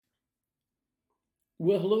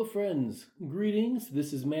Well, hello, friends. Greetings.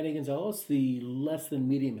 This is Manny Gonzalez, the less than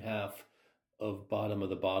medium half of Bottom of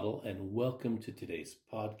the Bottle, and welcome to today's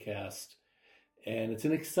podcast. And it's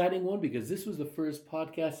an exciting one because this was the first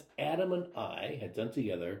podcast Adam and I had done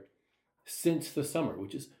together since the summer,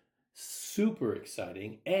 which is super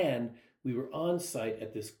exciting. And we were on site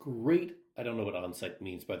at this great, I don't know what on site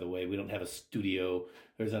means, by the way. We don't have a studio.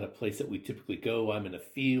 There's not a place that we typically go. I'm in a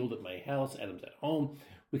field at my house. Adam's at home.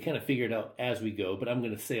 We kind of figure it out as we go, but I'm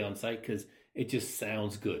going to say on site because it just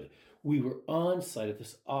sounds good. We were on site at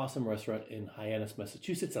this awesome restaurant in Hyannis,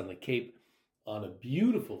 Massachusetts on the Cape on a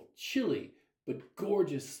beautiful, chilly, but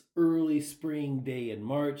gorgeous early spring day in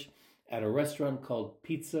March at a restaurant called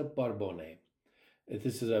Pizza Barbone.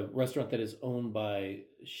 This is a restaurant that is owned by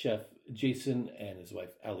Chef Jason and his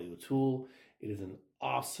wife, Ali O'Toole. It is an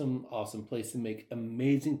awesome, awesome place to make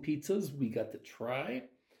amazing pizzas. We got to try.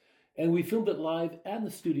 And we filmed it live in the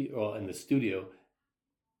studio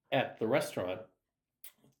at the restaurant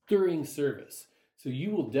during service. So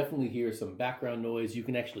you will definitely hear some background noise. You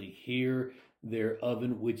can actually hear their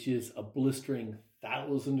oven, which is a blistering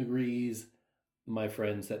 1,000 degrees. My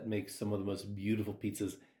friends, that makes some of the most beautiful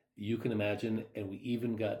pizzas you can imagine. And we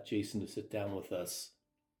even got Jason to sit down with us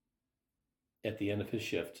at the end of his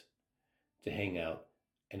shift to hang out.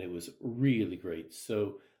 And it was really great.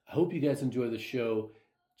 So I hope you guys enjoy the show.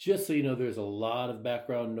 Just so you know, there's a lot of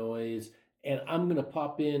background noise, and I'm going to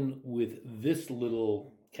pop in with this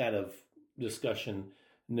little kind of discussion,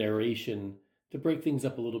 narration, to break things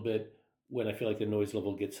up a little bit when I feel like the noise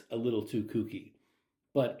level gets a little too kooky.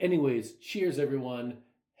 But anyways, cheers, everyone.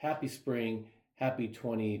 Happy spring. Happy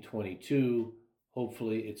 2022.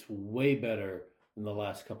 Hopefully it's way better than the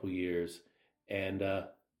last couple years. And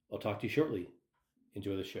I'll talk to you shortly.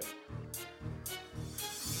 Enjoy the show.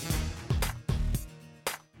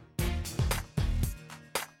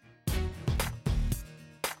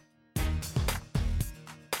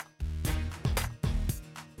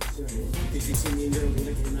 Did you see Mean Girls when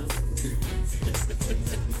it came out?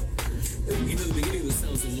 You know, the beginning of the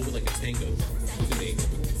sounds a little bit like a tango to me.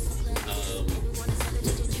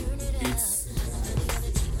 It's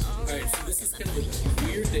alright. So this is kind of a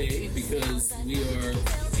weird day because we are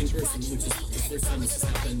in person, which is the first time this has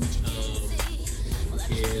happened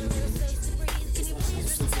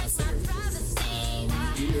since last summer.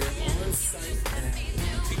 We are on site at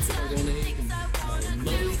Pizza Barbone in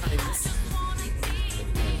Lower Heights.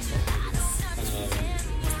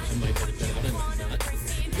 I might edit that out, I might not.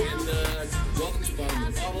 And welcome to Bottom of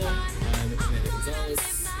the Bottle. I'm Manny Gonzalez.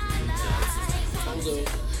 Aldo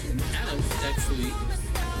and Adam actually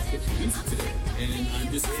get the music today. And I'm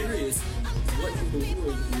just curious, what in the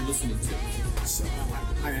world you're listening to? So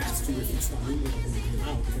I asked you if you saw Mean Girls when it came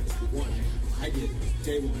out because one, I did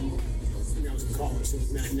day one. I was in college, so it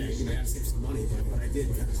was matinee. I had to save some money, but I did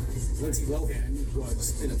because Lindsay Lohan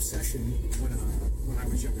was an obsession when I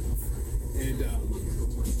was young enough. And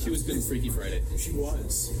She was good in Freaky Friday. she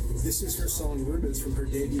was. This is her song "Rumors" from her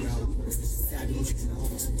debut album, which was fabulous. You should all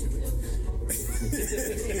listen to it.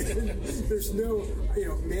 There's no,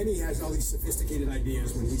 Manny has all these sophisticated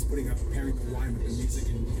ideas when he's pairing the wine with the music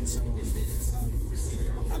and so on.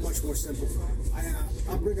 I'm much more simple.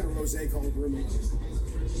 I'm bringing a rosé called Rumi,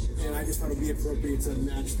 and I just thought it would be appropriate to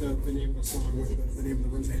match the name of the song with the name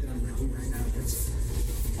of the rosé that I'm drinking right now. Because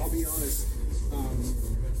I'll be honest.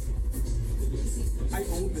 I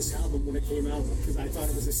owned this album when it came out because I thought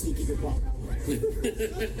it was a sneaky good pop album.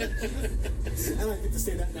 And I get to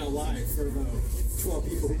say that now live for the 12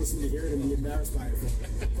 people who listen to hear it and be embarrassed by it.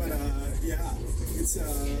 But yeah, it's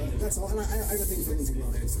that's all. And I have a thing for Lindsay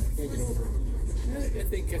Lohan, so I can't get over it. I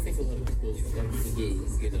think a lot of people do.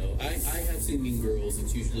 You know, I have seen Mean Girls.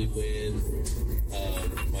 It's usually when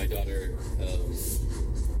my daughter,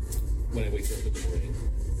 when I wake her up in the morning,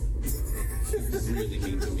 she's really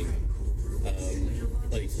mean to me.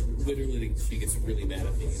 Like literally, she gets really mad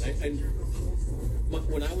at me. And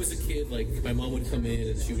when I was a kid, like my mom would come in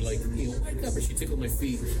and she would wake up, or she'd tickle my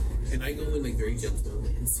feet, and I go in like very gentle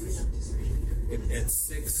and see at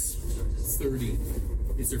 6:30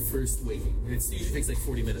 is her first waking, and it usually takes like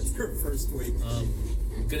 40 minutes. Her first wake.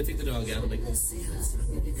 Gonna take the dog out. I'm like, see ya, it's time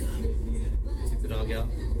to wake up. Take the dog out.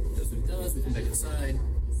 Does what he does. We come back inside.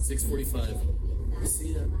 6:45.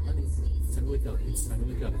 See ya, honey. It's time to wake up. It's time to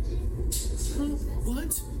wake up. Huh?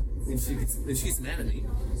 What? And she's mad at me.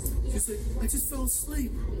 She's like, I just fell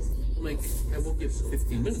asleep. I'm like, I woke you up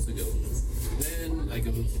 15 minutes ago. Then I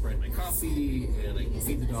go write my coffee and I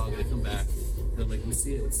feed the dog and I come back and I'm like, we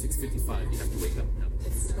see it at 6:55. You have to wake up now.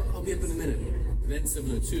 I'll be up in a minute. Then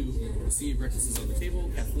 7:02, the sea of breakfast is on the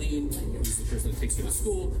table. Kathleen, who's the person that takes you to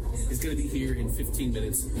school, is going to be here in 15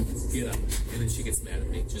 minutes. Get up. And then she gets mad at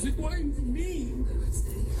me. She's like, why me? And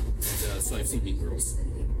so I've seen Mean Girls.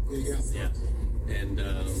 There you go. Yeah. And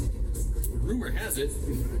rumor has it,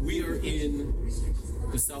 we are in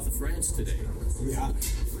the south of France today. Yeah.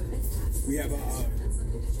 We have a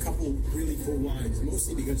couple really cool wines,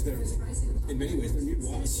 mostly because they're, in many ways, they're new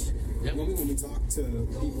to us. Yep. Normally when we talk to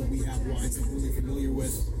people, we have wines that we're really familiar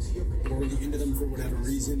with, or we're really into them for whatever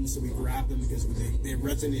reason, so we grab them because they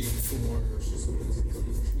resonate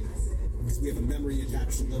because we have a memory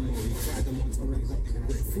attached to them, or we tried them once already, thought they were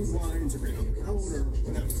great food wines, or great on their own, or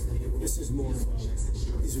whatever. This is more of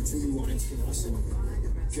these are two new wines for us, and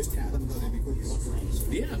just had them, though they'd be cool for us.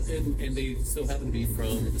 Yeah, and they still happen to be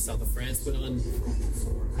from the south of France, but on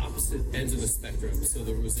opposite ends of the spectrum. So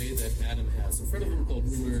the rosé that Adam has in front of him, called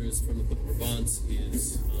Rumors from the Côte de Provence,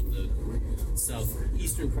 is on the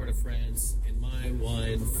southeastern part of France. And my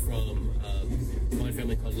wine from a wine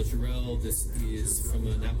family called Le Jurel, this is from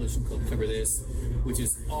an appellation called Caberdès, which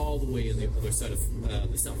is all the way on the other side of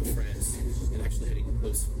the south of France, and actually heading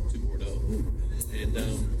close to Bordeaux. And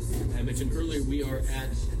I mentioned earlier, we are at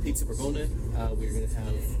Pizza Barbone. We're going to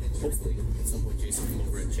have, hopefully, at some point, Jason come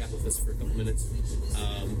over and chat with us for a couple minutes.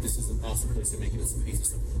 This is an awesome place to make us some pizza.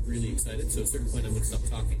 So I'm really excited. So at a certain point, I'm going to stop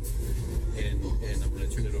talking, and I'm going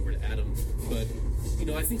to turn it over to Adam. But, you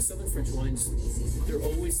know, I think Southern French wines, they're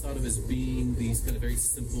always thought of as being these kind of very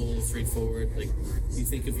simple, straightforward, like, you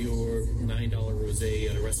think of your $9 rosé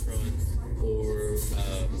at a restaurant, or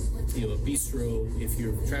you know, a bistro if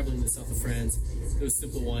you're traveling in the south of France. Those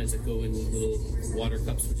simple wines that go in little water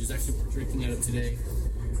cups, which is actually what we're drinking out of today.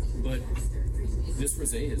 But this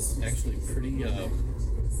rosé is actually pretty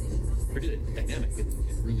dynamic and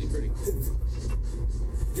really pretty.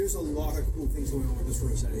 There's a lot of cool things going on with this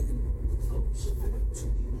rosé.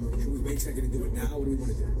 Should we wait a second and do it now? What do we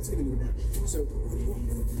want to do? Let's get into it now. So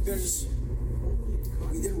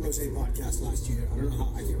we did a rosé podcast last year. I don't know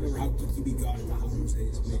how, I can't remember how quickly we got into how rosé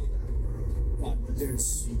is made. But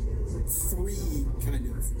there's three kind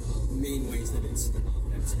of main ways that it's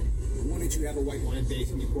one is you have a white wine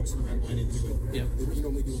base and you pour some red wine into it. Yep. You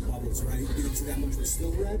normally do bubbles, right? You don't see that much with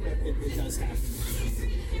still red, but it does happen.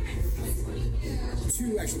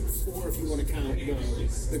 Two, actually four if you want to count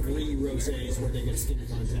the green rosés where they get skin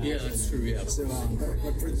contact. Yeah, that's true, yeah. So,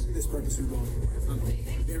 but for this purpose we won't.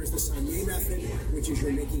 There is the Saignée method, which is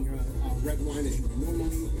you're making a red wine as you would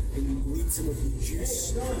normally, and you leave some of the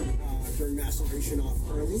juice during maceration off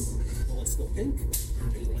early while it's still pink,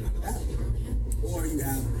 take the wine out of that. Or you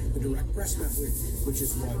have the direct press method, which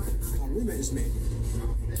is what Karuma is made,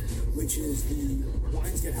 which is the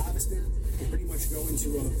wines get harvested, they pretty much go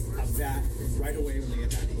into a vat right away when they get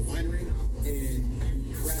back to the winery, and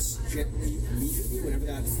you press gently immediately whenever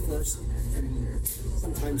that first and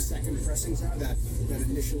sometimes second pressings are, that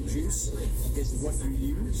initial juice is what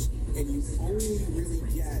you use, and you only really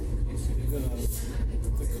get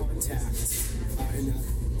the contact in that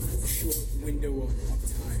short window of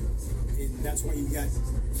time. And that's why you get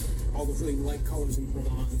all those really light colors in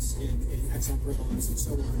Provence and Aix-en-Provence and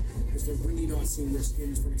so on, because they're really not seeing their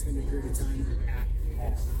skins for an extended period of time at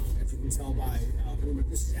all. As you can tell by, remember,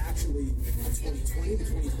 this is actually 2020 to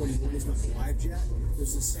 2021 is not live yet.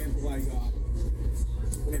 There's a sample I got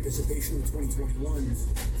in anticipation of 2021,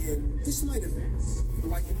 and this might have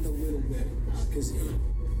lightened a little bit, because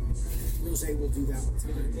rosé will do that with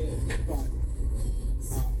time, but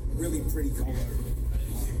really pretty color.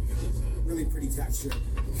 Really pretty texture. The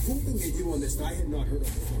cool thing they do on this, that I had not heard of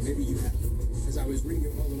before, maybe you have, as I was reading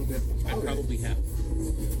a little bit about I probably have.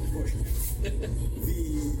 Of course you have.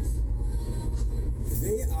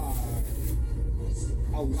 They are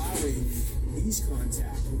allowing lees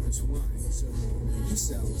contact with this wine, so yeast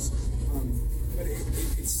cells. But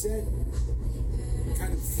it said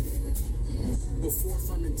kind of before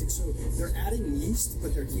fermenting, so they're adding yeast,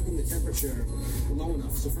 but they're keeping the temperature low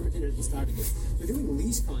enough so fermentation hasn't started yet. They're doing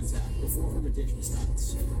lees contact before fermentation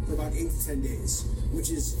starts for about 8 to 10 days, which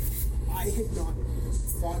is, I had not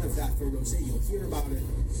thought of that for rosé. You'll hear about it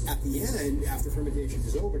at the end after fermentation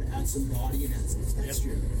is over to add some body and add some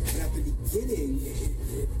texture. But at the beginning,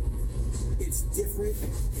 it's different.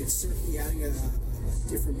 It's certainly adding a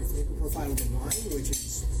different flavor profile of the wine, which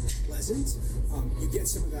is pleasant. You get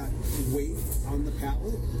some of that weight on the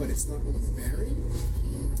palate, but it's not overbearing.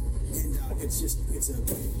 And it's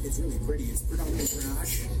really pretty. It's predominantly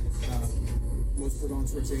Grenache. Most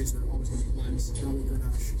Provence rosés are always going to be blends, predominantly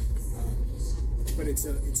Grenache. But it's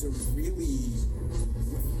a really,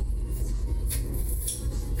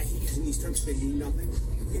 I hate using these terms, they mean nothing.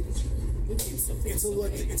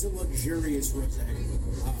 It's a luxurious rosé.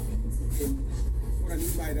 And what I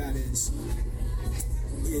mean by that is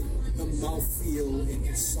the mouthfeel,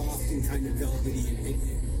 it's soft and kind of velvety, and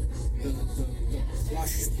the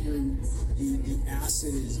flush through the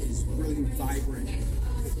acid is really vibrant.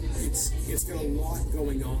 It's got a lot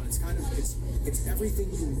going on. It's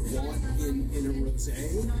everything you want in a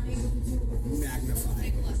rosé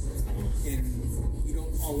magnified, and you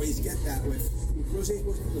don't always get that with rosé.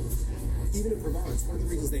 Even in Provence, one of the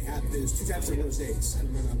reasons they have, there's two types of rosés.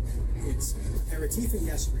 It's aperitif and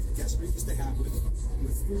gastrique. Gastrique is to have with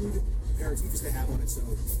food, aperitif is to have on its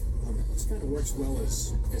own. This kind of works well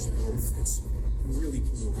as both. It's really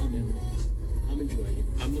cool. I'm enjoying it.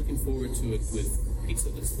 I'm looking forward to it with pizza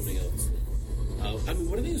that's coming out. I mean,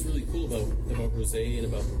 what I think is really cool about rosé and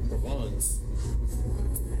about Provence,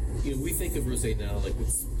 we think of rosé now like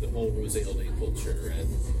it's the whole rosé all day culture, and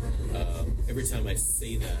every time I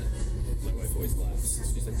say that, my wife always laughs.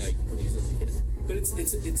 She's like, but it's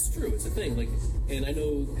true. It's a thing. Like, and I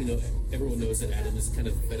know everyone knows that Adam is kind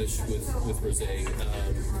of fetish with rosé,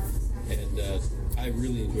 and I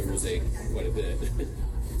really enjoy rosé quite a bit.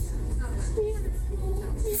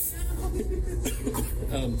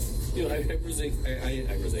 I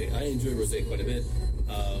enjoy rosé quite a bit.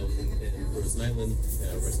 And Frozen Island,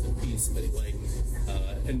 rest in peace, Betty White.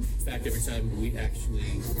 In fact, every time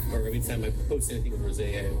I post anything with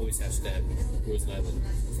rosé, I always hashtag Frozen Island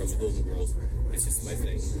from the Golden Girls. It's just my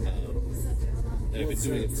thing, and I've been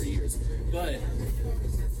doing it for years. But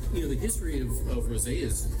the history of rosé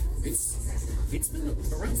is it's been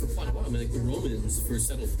around for quite a while. I mean, like the Romans first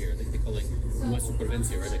settled here. I think they call it Western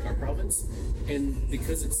Provincia, right, like our province. And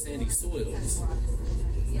because it's sandy soils,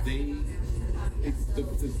 the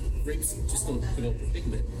grapes just don't develop the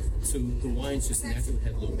pigment. So the wines just naturally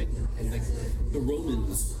have low pigment. And like the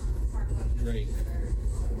Romans drank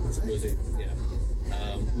rosé. Yeah,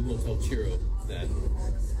 we won't tell Chiro that.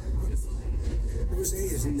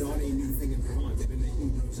 Rosé is not a new thing in Vermont. They've been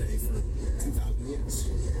making rosé for 2,000 years.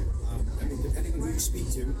 I mean, depending on who you speak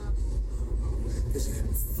to, because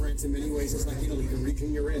France in many ways is like Italy, the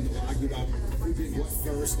region you're in, they'll argue about who did what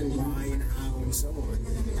first and why and how and so on.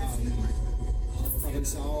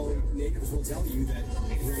 Provençal natives will tell you that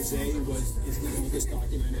rosé is the oldest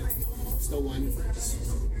documented still wine in France.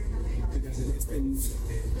 Because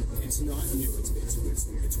it's not new.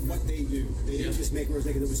 It's what they do. They didn't just make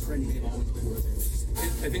rosé because it was trendy. They've always been rosé.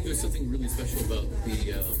 I think there's something really special about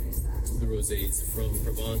the rosés from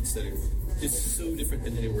Provence that are just so different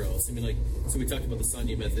than anywhere else. I mean, so we talked about the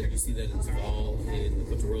Saignée method. You see that in Taval, in the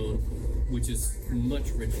Côtes d'Aron, which is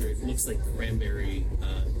much richer. It looks like cranberry.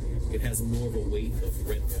 It has more of a weight of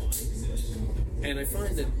red wine. And I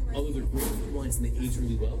find that although they're great wines and they age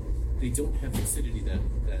really well, they don't have the acidity that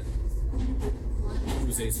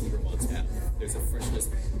rosés from Provence have. There's a freshness,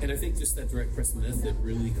 and I think just that direct press method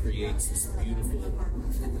really creates this beautiful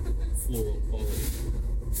floral quality.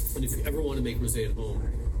 And if you ever want to make rosé at home,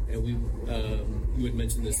 and you had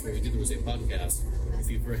mentioned this when we did the rosé podcast, if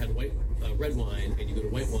you've ever had red wine and you go to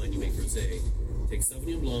white wine, you make rosé. Take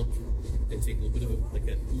Sauvignon Blanc and take a little bit of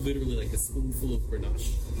literally like a spoonful of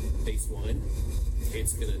Grenache based wine.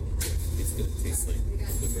 It's gonna taste like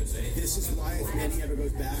the rosé. This is why if Manny ever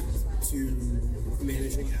goes back to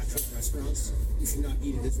managing actual restaurants, you should not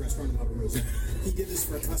eat at his restaurant without a rosé. He did this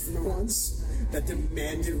for a customer once that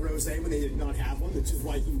demanded rosé when they did not have one, which is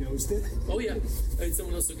why he nosed it. Oh yeah, I had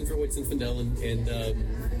someone else looking for White Zinfandel, and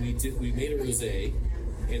we made a rosé,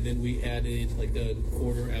 and then we added like a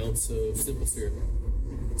quarter ounce of simple syrup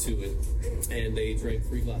to it, and they drank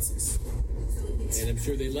 3 glasses. And I'm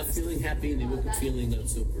sure they left feeling happy, and they woke up feeling not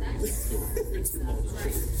so great.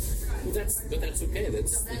 But that's okay.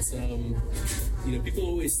 That's people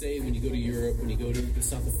always say when you go to Europe, when you go to the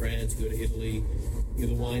south of France, you go to Italy,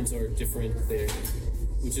 the wines are different there,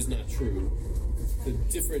 which is not true. The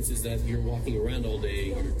difference is that you're walking around all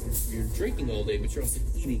day, you're drinking all day, but you're also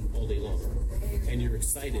eating all day long, and you're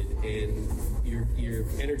excited, and your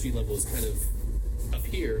energy level is kind of up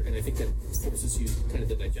here, and I think that forces you kind of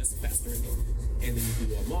to digest faster. And then you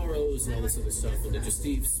do Amaros and all this other stuff, and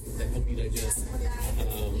digestifs that help you digest.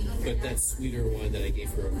 But that sweeter wine that I gave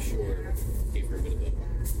her, I'm sure, gave her a bit of a.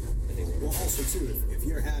 Well, also too, if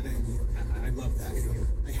you're having, I love that.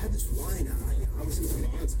 I had this wine. I was in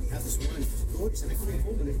Provence. We had this wine. Gorgeous, and I came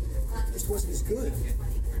home and it just wasn't as good.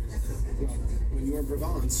 Well, when you were in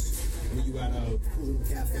Provence, when you had a cool little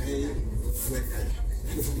cafe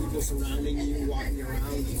with people surrounding you, walking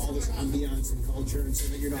around, all this ambiance and culture and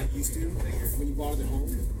something that you're not used to. When you bought it at home,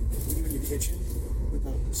 when you're in your kitchen, with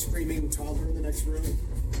a screaming toddler in the next room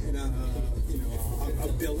and a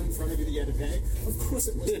bill in front of you that you had to pay. Of course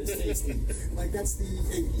it wasn't as tasty. Like that's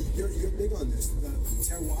you're big on this. The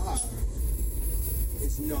terroir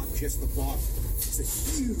is not just the bottle. It's a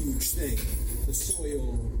huge thing. The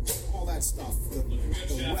soil, all that stuff, the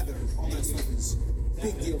weather, all that stuff is a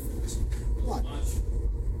big deal for us. But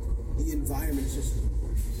the environment is just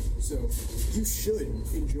so you should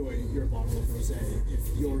enjoy your bottle of rosé if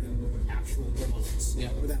you're in actual Provence.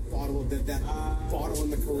 Yeah. Or that bottle bottle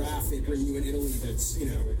in the carafe they bring you in Italy that's,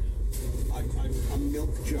 a milk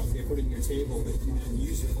jug they put in your table that you then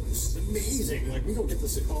use it. This is amazing. Like we don't get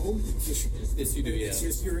this at home. Yes, you do, yeah. It's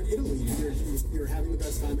just you're in Italy. You're having the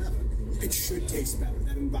best time ever. It should taste better.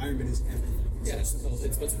 That environment is everything. Yeah, it's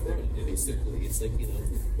what's Corona, basically. It's like,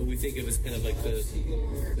 what we think of as kind of like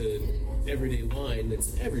the everyday wine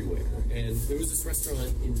that's everywhere. And there was this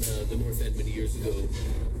restaurant in the North End many years ago,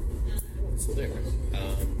 still there,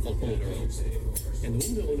 called Polidoro. And the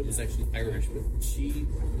woman who owned it was actually Irish, but she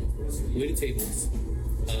waited tables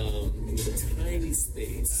with a tiny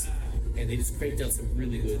space, and they just cranked out some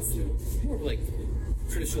really good food. More like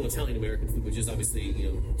traditional Italian-American food, which is obviously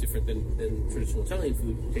different than traditional Italian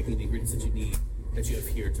food, taking the ingredients that you need, that you have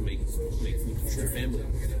here to make food for your family.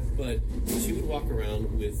 But she would walk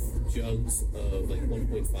around with jugs of like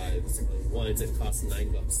 1.5s of wines that cost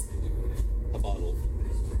 $9 a bottle,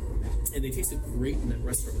 and they tasted great in that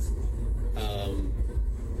restaurant.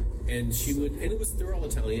 And she would, and they're all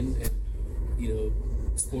Italian, and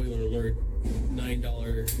spoiler alert,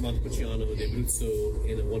 $9 Montepulciano di Abruzzo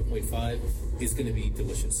in a 1.5 is going to be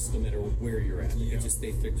delicious no matter where you're at. Yeah.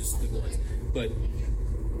 They're just good wines. But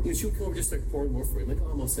she would come over just like pouring more for me. I'm like,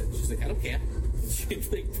 oh, I'm all set. She's like, I don't care.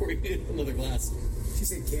 She'd like pour you another glass. She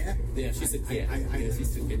said care? Yeah, she said care. She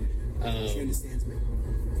said care. She understands me.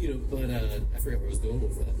 But I forgot where I was going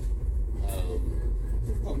with that.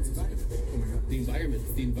 It's environment. Oh my God.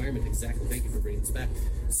 The environment, exactly. Thank you for bringing this back.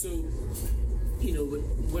 So,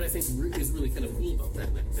 what I think is really kind of cool about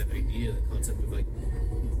that idea, that concept of like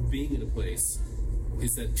being in a place,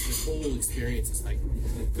 is that the whole experience is heightened.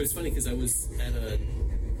 But it's funny because I was at a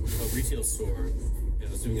retail store, and I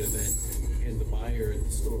was doing an event, and the buyer at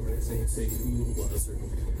the store, I say who it was, or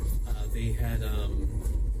they had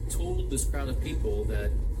told this crowd of people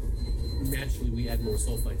that naturally we add more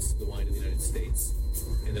sulfites to the wine in the United States,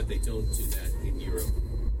 and that they don't do that in Europe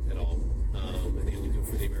at all, and they only do it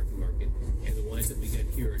for the American market. And the wines that we get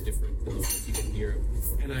here are different than the ones you get in Europe.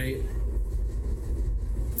 And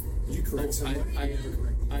Did you correct someone?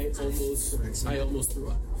 I almost threw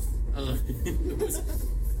up.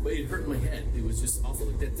 But it hurt my head. It was just awful.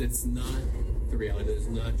 Like that's not the reality. That is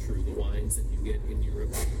not true. The wines that you get in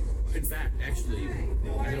Europe. In fact, actually,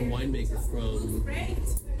 I had a winemaker from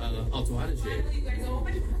Alto Adige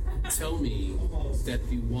tell me that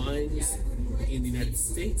the wines in the United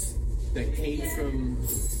States that came from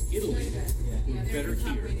Italy were better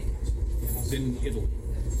here than Italy,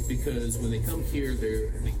 because when they come here, they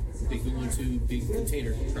go into big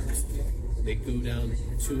container trucks. They go down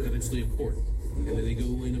to eventually a port, and then they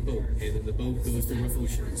go in a boat, and then the boat goes to rough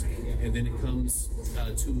oceans, and then it comes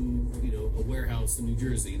to a warehouse in New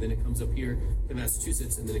Jersey, and then it comes up here to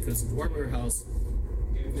Massachusetts, and then it goes into our warehouse.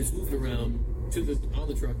 It's moved around on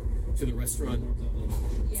the truck to the restaurant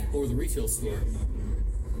or the retail store,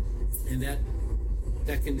 and that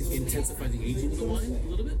can intensify the aging of the wine a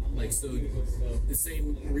little bit. Like, so the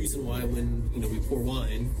same reason why when we pour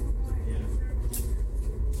wine,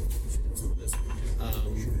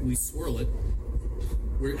 we swirl it,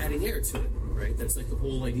 we're adding air to it, right? That's like the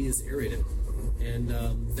whole idea is aerated. And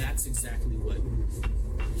that's exactly what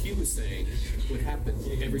he was saying would happen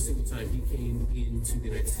every single time he came into the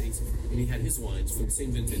United States and he had his wines from the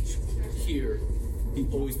same vintage here. He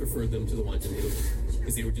always preferred them to the wines in Italy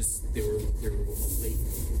because they were late.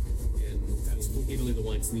 And in Italy, the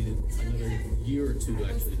wines needed another year or two to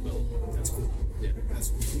actually develop. That's cool. Yeah. That's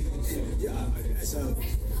cool. Yeah,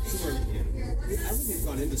 sure. I haven't even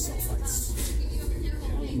gone into sulfites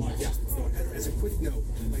before. As a quick note,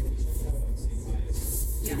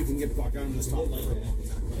 so we can get back on this topic for a long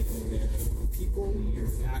time. People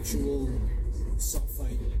with actual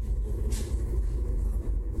sulfite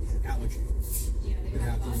allergy that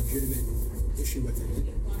have a legitimate issue with it.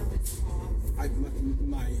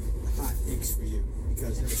 My heart aches for you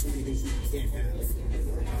because there are so many things you can't have.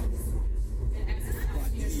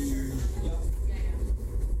 But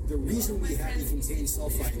the reason we contain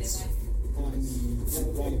sulfites on the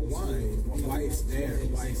bottle of wine, why it's there,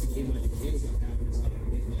 why it became what it became,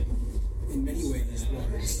 in many ways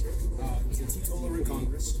was the teetotaler in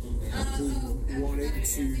Congress who wanted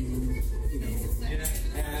to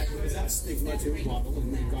add that stigma to a bottle,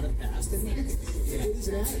 and they've got it passed, and it is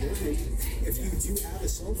an additive. And if you do have a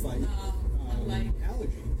sulfite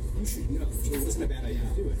allergy, you should know. So it wasn't a bad idea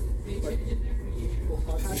to do it. But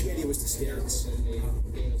part of the idea was to scare us.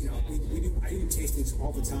 I do tastings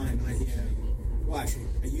all the time, and I hear, well, actually,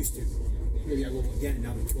 I used to. Maybe I will again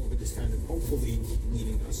now that COVID is kind of hopefully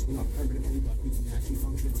leaving us, not permanently, but we can actually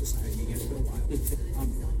function in society again for a while.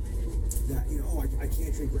 That, I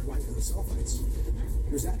can't drink red wine because of sulfites.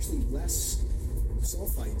 There's actually less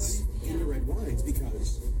sulfites in the red wines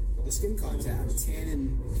because the skin contact,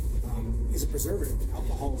 tannin is a preservative,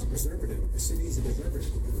 alcohol is a preservative, acidity is a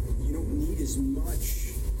preservative. You don't need as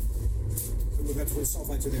much. Well, that's what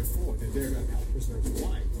sulfites are there for. They're there to help preserve the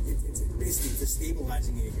wine. It's basically a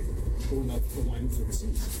stabilizing agent for the wine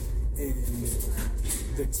overseas. And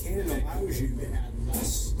the tannin allows you to add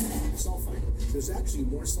less sulfite. There's actually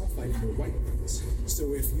more sulfite in the white wines.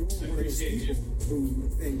 So if you're one of those people who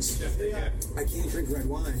thinks, I can't drink red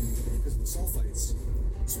wine because of the sulfites,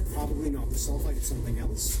 it's probably not the sulfite, it's something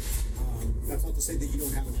else. That's not to say that you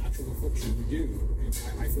don't have an actual affliction. You do. And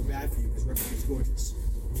I feel bad for you because red wine is gorgeous.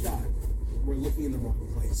 But we're looking in the wrong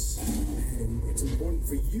place. And it's important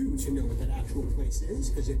for you to know what that actual place is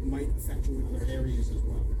because it might affect you in other areas as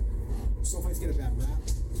well. Sulfites get a bad rap.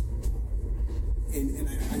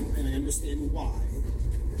 And I understand why.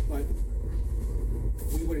 But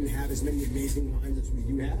we wouldn't have as many amazing wines as we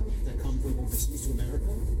do have that come from overseas to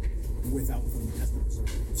America without them as the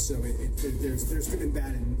preservative. So there's good and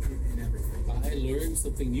bad in everything. I learned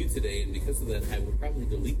something new today, and because of that, I will probably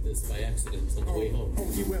delete this by accident on the way home.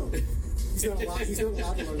 Oh, he will. He's not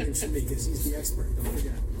allowed to learn things from me because he's the expert. Don't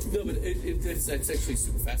forget. No, but it's actually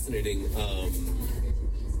super fascinating.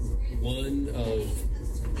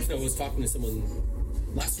 So I was talking to someone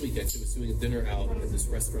last week. Actually, was doing a dinner out at this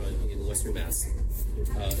restaurant in Western Mass.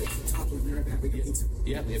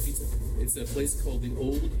 Yeah, we have pizza. It's a place called the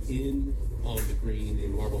Old Inn on the Green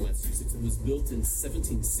in Marlborough, Massachusetts. It was built in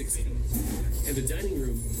 1760, and the dining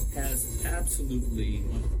room has absolutely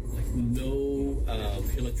no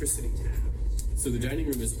electricity. So the dining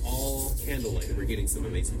room is all candlelight, and we're getting some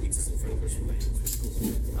amazing pizzas in front of us.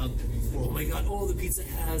 Oh my God! Oh, the pizza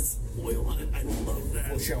has oil on it. I love that.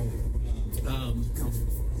 We'll show him.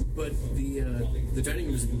 But the dining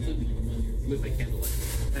room is completely lit by candlelight.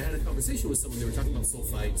 I had a conversation with someone. They were talking about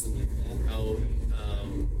sulfites and how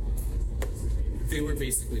they were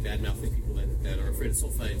basically bad-mouthing people that are afraid of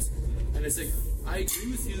sulfites. And I said, I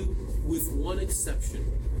agree with you with one exception.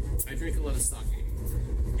 I drink a lot of sake.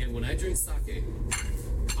 And when I drink sake,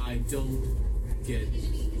 I don't get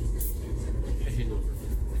a hangover.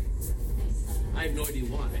 I have no idea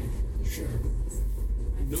why. Sure.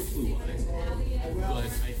 No clue why.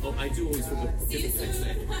 But I do always feel the different next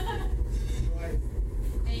day.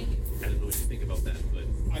 I don't know what you think about that, but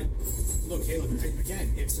look, Caleb.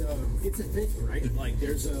 Again, it's a thing, right? Like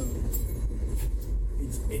there's a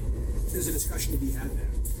discussion to be had there,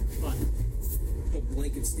 but a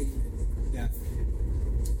blanket statement that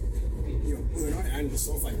we're not adding the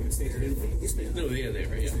sulfite when it stays in Italy. No, they are there,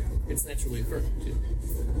 right? Yeah, it's naturally occurring too.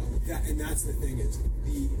 And that's the thing is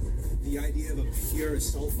the idea of a pure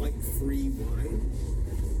sulfite-free wine.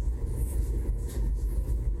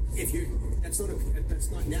 That's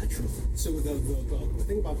not natural. So the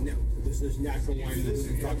thing about there's natural wine.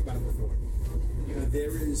 We've talked about it before.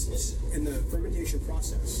 There is in the fermentation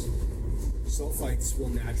process, sulfites will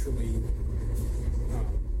naturally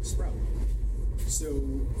sprout. So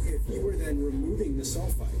if you were then removing the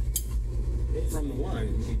sulfite from the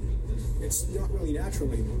wine, it's not really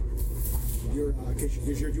natural anymore.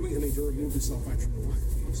 Because you're doing something to remove the sulfite from the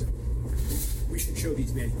wine. So we should show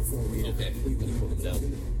these men before we put them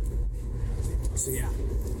down. So yeah.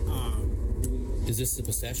 Is this the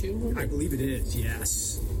pistachio one? I believe it is,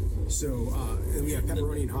 yes. So and we have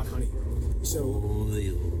pepperoni and hot honey. So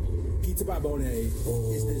Pizza Barbone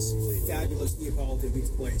is this fabulous Neapolitan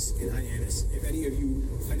pizza place in Hyannis. If any of you,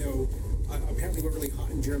 I know, apparently we're really hot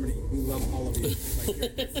in Germany. We love all of you.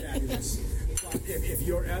 Like, you're fabulous. But if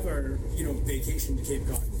you're ever, vacation to Cape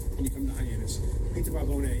Cod and you come to Hyannis, Pizza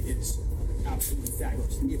Barbone is absolutely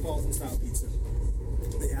fabulous. Neapolitan style pizza.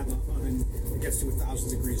 They have an oven that gets to 1,000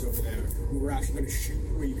 degrees over there. We were actually going to shoot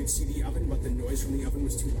where you could see the oven, but the noise from the oven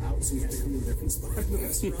was too loud, so we had to come to a different spot in the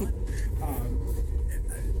restaurant.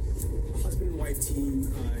 Husband and wife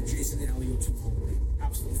team, Jason and Ali O'Toole,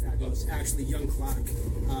 absolutely fabulous. Actually, young Clark,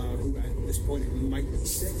 who at this point he might be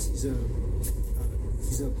 6, he's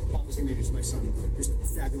about the same age as my son. Just a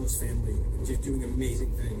fabulous family, just doing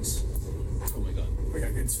amazing things. Oh my God! Oh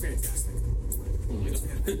yeah, it's fantastic. Oh my God.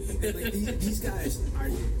 And like these guys are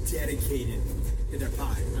dedicated to their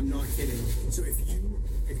pie. I'm not kidding. So if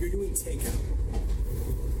you're doing takeout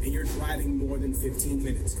and you're driving more than 15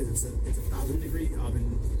 minutes because it's a 1,000-degree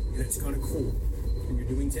oven and it's gonna cool, and you're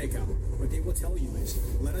doing takeout, what they will tell you is,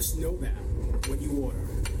 let us know that when you order.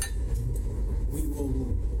 We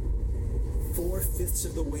will 4/5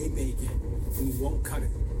 of the way bake it, and we won't cut it.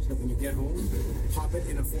 So when you get home, pop it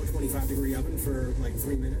in a 425-degree oven for like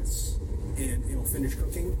 3 minutes, and it'll finish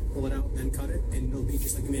cooking, pull it out, then cut it, and it'll be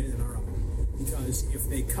just like you made it in our oven. Because if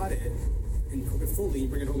they cut it and cook it fully, you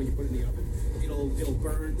bring it home and you put it in the oven, it'll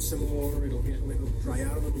burn some more, it'll dry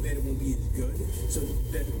out a little bit, it won't be as good. So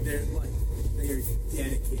they are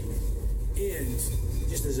dedicated. And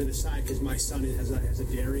just as an aside, because my son has a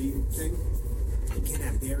dairy thing, he can't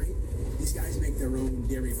have dairy. These guys make their own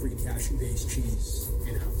dairy-free cashew-based cheese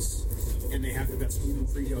in-house, and they have the best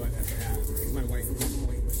gluten-free dough I've ever had. Because my wife at one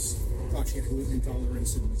point thought she had gluten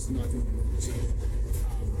intolerance and was not doing it. So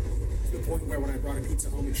to the point where when I brought a pizza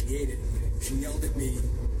home and she ate it, she yelled at me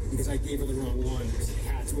because I gave her the wrong one. Because it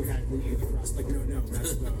had to have had gluten in the crust. Like, no,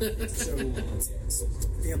 that's the so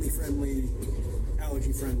family-friendly,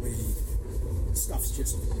 allergy-friendly stuff's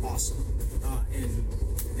just awesome. And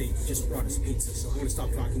they just brought us pizza, so I'm going to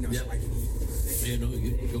stop talking now so I can eat. Yeah, no,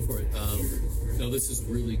 go for it. No, this is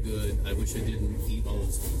really good. I wish I didn't eat all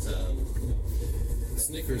those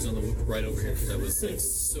Snickers on the right over here because I was like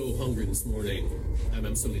so hungry this morning.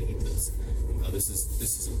 I'm so going to eat this. This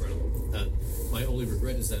is incredible. My only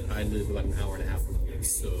regret is that I live about an hour and a half from here,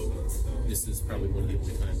 so this is probably one of the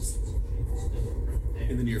only times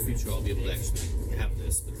in the near future I'll be able to actually have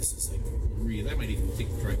this. But this is like really, I might even take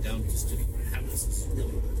the drive down just to have this. It's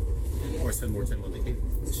really good. Or spend more time on the cake.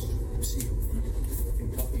 See,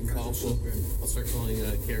 I'll start calling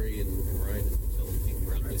Carrie and Ryan and tell them to take me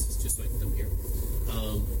around places just so I can come here.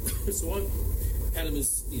 So Adam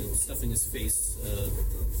is stuffing his face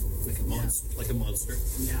like a monster.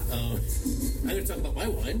 Yeah. I'm going to talk about my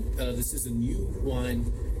wine. This is a new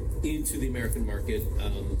wine into the American market.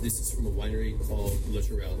 This is from a winery called La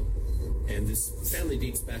Jurelle, and this family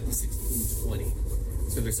dates back to 1620.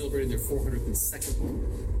 So they're celebrating their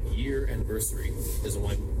 402nd year anniversary as a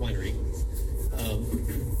winery.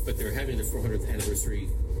 But they're having their 400th anniversary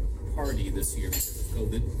party this year because of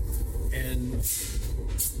COVID. And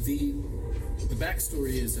the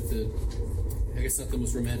backstory is that I guess not the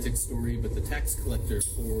most romantic story, but the tax collector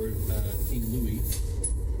for King Louis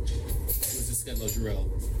was this guy La Jurelle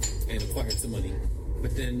and acquired some money.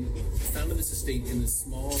 But then founded this estate in this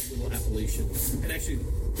small little appellation. And actually,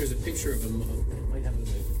 there's a picture of him. I might have it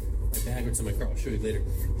in my bag or it's in my car. I'll show you later.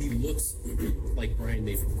 He looks like Brian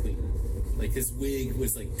May from Queen. Like his wig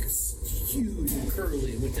was like huge and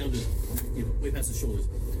curly and went down to way past his shoulders.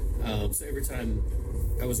 So every time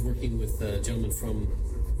I was working with a gentleman from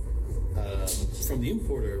the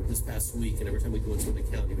importer this past week, and every time we go into an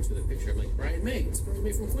account, he would show the picture. I'm like, Brian May, it's Brian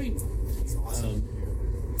May from Queen. That's awesome.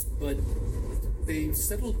 But they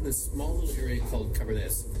settled in this small little area called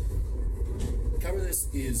Cabardès. Cabardès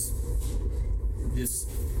is this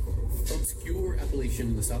obscure appellation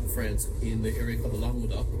in the south of France in the area called the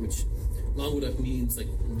Languedoc, which Languedoc means, like,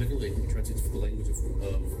 literally, I think it translates for the language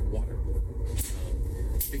of water.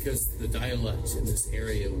 Because the dialect in this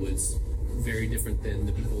area was very different than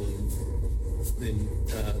the people in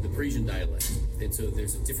the Parisian dialect. And so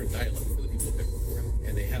there's a different dialect for the people there.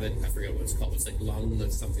 And they have it, I forget what it's called, it's like Lang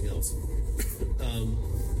something else.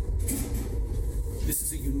 This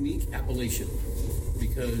is a unique appellation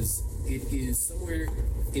because it is somewhere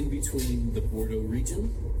in between the Bordeaux region,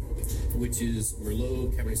 which is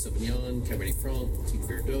Merlot, Cabernet Sauvignon, Cabernet Franc, Petit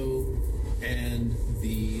Verdot, and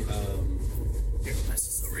the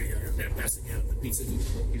they're passing out the pizza.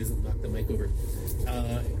 He doesn't knock the mic over.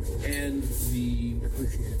 And the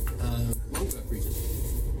Languedoc region.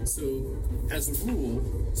 So, as a rule,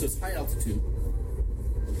 so it's high altitude.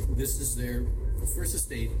 This is their first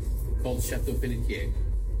estate called Chateau Pénitier.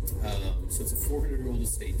 So it's a 400-year-old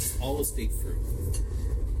estate. It's all estate fruit.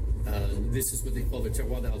 This is what they call the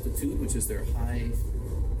terroir d'altitude, which is their higher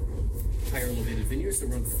elevated vineyards. They're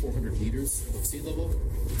around 400 meters of sea level.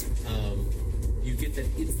 You get that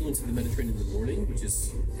influence of the Mediterranean in the morning, which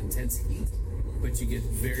is intense heat, but you get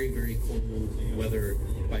very, very cold weather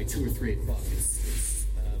by 2 or 3 o'clock. It's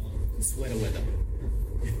sweater weather.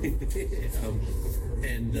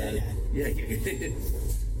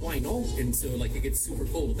 Why no? And so, like, it gets super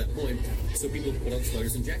cold at that point, so people put on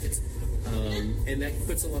sweaters and jackets. And that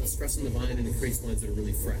puts a lot of stress on the vine, and it creates wines that are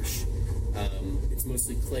really fresh. It's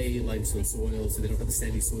mostly clay, limestone soil, so they don't have the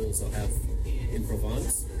sandy soils they'll have in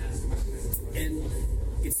Provence. And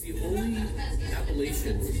It's the only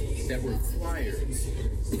appellation that requires,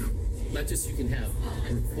 not just you can have,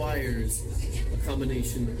 requires a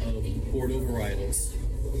combination of Bordeaux varietals,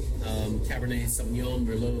 Cabernet Sauvignon,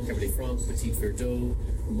 Merlot, Cabernet Franc, Petit Verdot,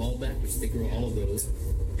 Malbec, which they grow all of those,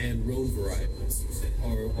 and Rhone varietals,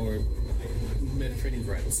 or Mediterranean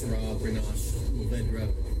varietals, Syrah, Grenache,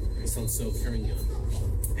 Mourvedre, Sancerre, Carignan.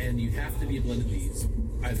 And you have to be a blend of these,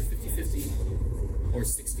 either 50-50 or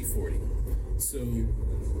 60-40. So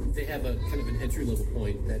they have a kind of an entry-level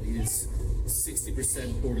point that is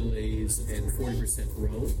 60% Bordelaise and 40%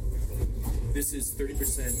 Rhone. This is 30%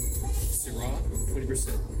 Syrah,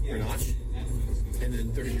 20% Grenache, and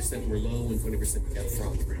then 30% Merlot and 20% Cab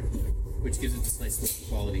Franc, which gives it this nice mix of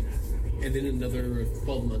quality. And then another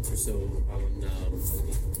 12 months or so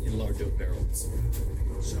in large oak barrels.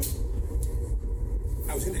 So,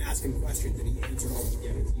 I was going to ask him questions, and he answered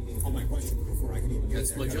all my questions before I could even get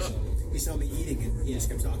That's there. my job. He saw me eating, and he just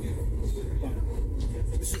kept talking.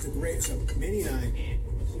 But this is a great. So, Manny and I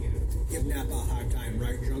give Napa a hard time,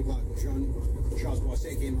 right? Jean-Charles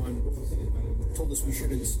Boisset came on, told us we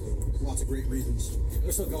shouldn't. Lots of great reasons.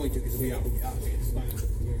 We're still going to because we are who we are. But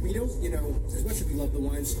we don't, as much as we love the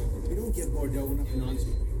wines, we don't give Bordeaux enough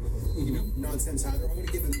nonsense either. I'm going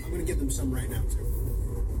to give them some right now too.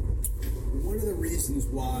 One of the reasons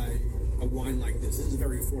why a wine like this is a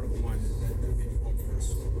very affordable wine that Manny bought for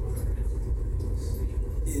us,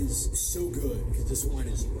 is so good because this wine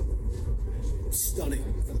is stunning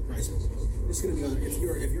for the price. It's going to be on if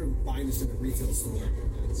you're buying this in a retail store,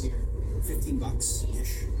 $15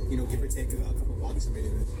 ish, give or take a couple bucks. I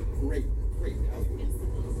mean, great value.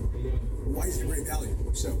 Why is it great value?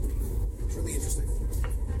 So it's really interesting.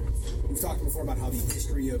 We've talked before about how the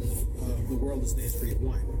history of the world is the history of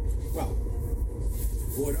wine. Well,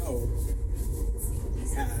 Bordeaux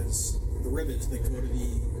has the rivers that go to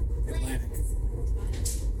the Atlantic,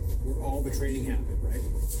 where all the trading happened, right?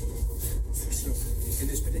 So in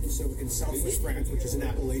this particular, in Southwest France, which is an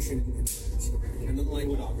appellation in France, and then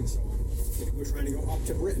Languedoc and so on, if we're trying to go up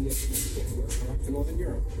to Britain, or up to Northern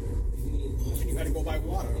Europe, and you had to go by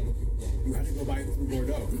water, you had to go by through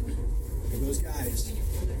Bordeaux. And those guys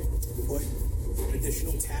put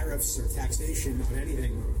additional tariffs or taxation on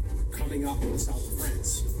anything coming up in the south of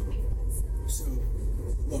France. So,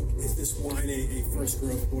 look, is this wine a first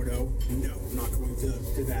growth Bordeaux? No, I'm not going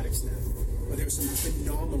to that extent. But there's some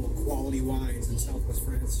phenomenal quality wines in southwest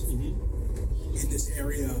France, in this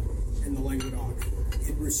area, in the Languedoc,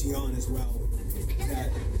 in Roussillon as well,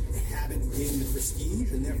 that haven't gained the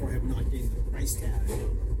prestige and therefore have not gained the price tag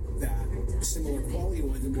that similar quality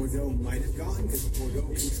wines in Bordeaux might have gotten, because Bordeaux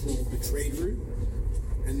controlled the trade route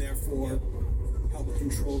and therefore helped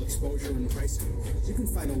control exposure and pricing. So you can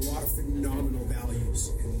find a lot of phenomenal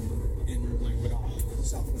values in Languedoc,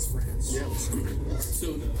 southwest France. Yeah.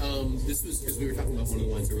 So this was, because we were talking about one of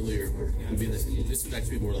the wines earlier, this would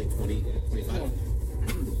actually be more like 20, 25.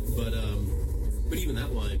 But even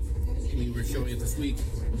that wine, we were showing it this week,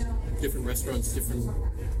 different restaurants, different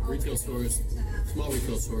retail stores, small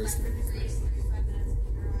retail stores,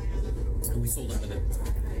 and we sold out of it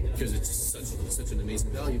because it's just such an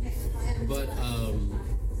amazing value. But I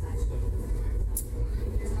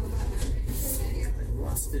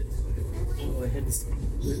lost it. Oh, I had this.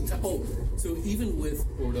 Oh, so even with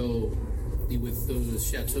Bordeaux, with those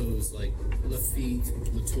chateaus like Lafite,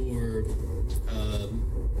 Latour,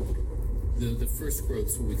 the first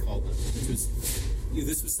growths, what we call them, which was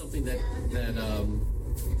this was something that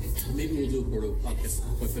maybe we'll do a Bordeaux podcast,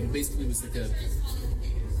 but it basically was like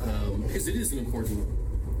because it is an important,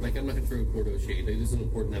 like, I'm not going to throw Bordeaux shade, it is an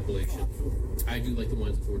important appellation. I do like the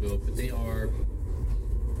wines of Bordeaux, but they are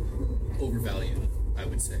overvalued, I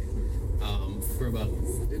would say, for about,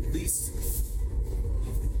 at least,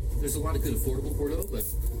 there's a lot of good affordable Bordeaux, but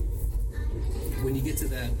when you get to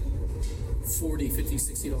that $40, $50,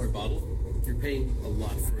 $60 bottle, you're paying a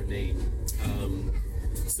lot for a name.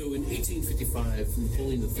 So in 1855,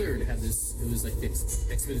 Napoleon III had this, it was like the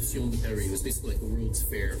Expedition de Paris. It was basically like a World's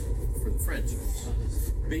Fair for the French.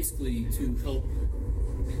 Basically to help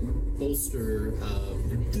bolster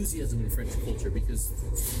enthusiasm in French culture, because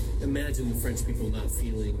imagine the French people not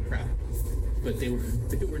feeling proud. But they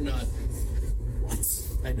were not, what?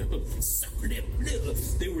 I know,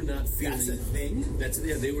 they were not feeling. That's a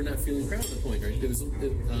thing? They were not feeling proud at the point, right? There was,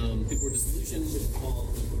 people were disillusioned.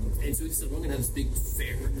 And so he said, we're going to have this big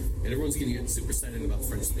fair, and everyone's going to get super excited about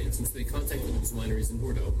French things. And so they contacted these wineries in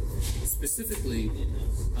Bordeaux, specifically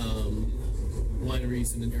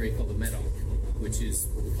wineries in an area called the Medoc, which is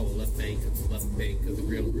what we call the left bank of the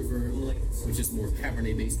Grande River, which is more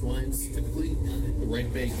Cabernet-based wines, typically. The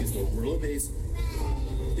right bank is more Merlot-based.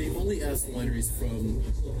 they only asked wineries from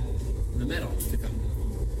the Meadows to come.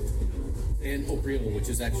 And Aubryon, which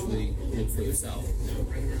is actually a little further south.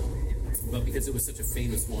 But because it was such a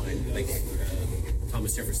famous wine, like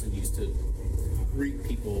Thomas Jefferson used to greet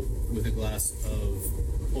people with a glass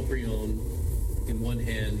of Aubryon in one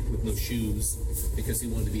hand with no shoes, because he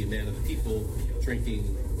wanted to be a man of the people, drinking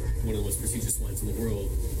one of the most prestigious wines in the world.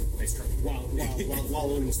 Nice try.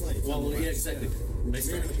 While owning slaves. Yeah, exactly. Nice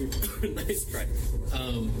try. Nice try.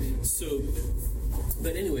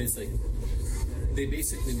 But anyways, like, they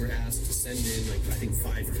basically were asked to send in, like, I think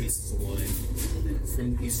 5 cases of wine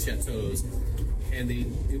from these chateaus, and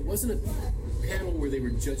it wasn't a panel where they were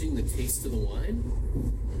judging the taste of the wine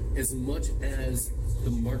as much as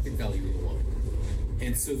the market value of the wine.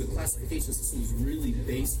 And so the classification system was really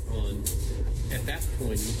based on, at that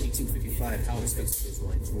point in 1855, how expensive those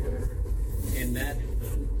wines were. And that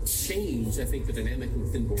changed, I think, the dynamic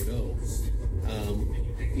within Bordeaux.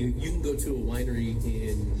 You can go to a winery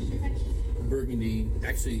in Burgundy.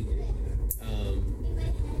 Actually,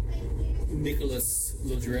 Nicolas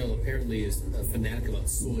Laugerel apparently is a fanatic about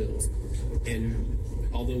soils. And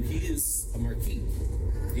although he is a marquis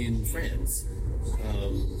in France,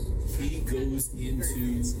 he goes into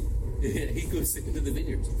the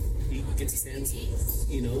vineyards. He gets his hands,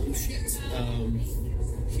 in shit.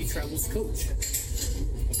 He travels coach.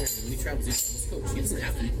 Apparently, when he travels coach. He doesn't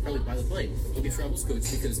have to. He can probably buy the plane. But he travels coach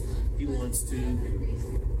because he wants to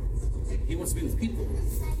be with people,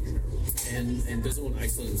 and doesn't want to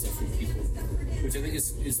isolate himself from people, which I think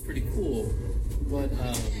is pretty cool. But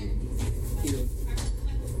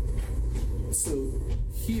so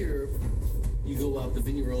here. You go out, the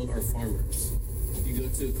vignerons are farmers. You go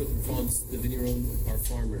to Côte de France, the vignerons are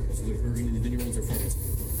farmers. You go to Burgundy, the vignerons are farmers.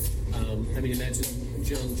 Imagine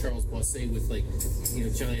Jean-Charles Boisset with, like,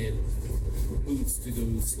 giant boots to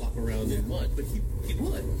go slop around in mud, but he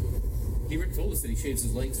would. He told us that he shaves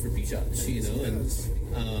his legs for Pichage, and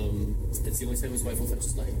it's the only time his wife will touch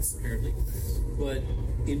his legs, apparently. But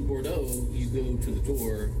in Bordeaux, you go to the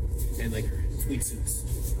door and, like, tweed suits.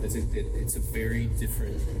 It's a very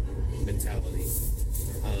different mentality.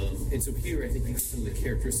 And so here, I think you get some of the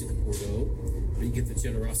characteristics of Bordeaux, but you get the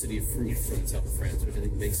generosity of fruit from the south of France, which I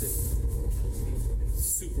think makes it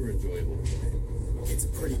super enjoyable. It's a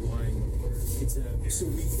pretty wine. So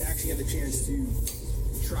we actually had the chance to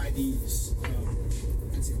try these.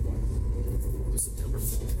 Let's see what. It was September.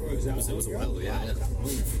 Oh, it was a while ago. Yeah.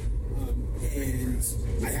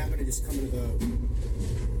 And I happened to just come into the.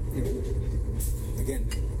 Again,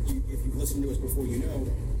 if you've listened to us before,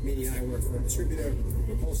 Manny and I work for a distributor,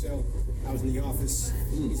 for wholesale. I was in the office.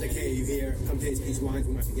 He's like, "Hey, you here? Come taste these wines.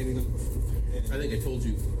 We might be getting them." I think I told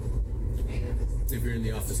you, if you're in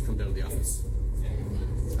the office, come down to the office.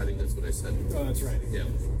 I think that's what I said. Oh, that's right. Yeah.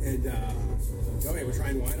 And hey, we're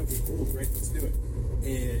trying wine. Okay, cool, great, let's do it.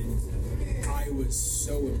 And I was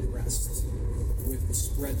so impressed with the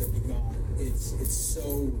spread that we got. It's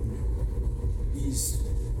so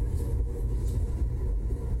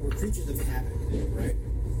we're creatures of habit, right?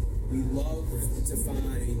 We love to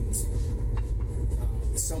find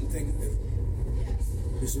something.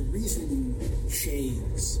 There's a reason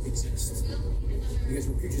chains exist, because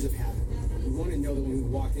we're creatures of habit. We want to know that when we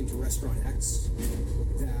walk into restaurant X,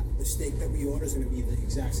 that the steak that we order is going to be the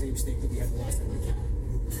exact same steak that we had the last time we came.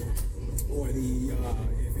 Or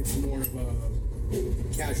if it's more of a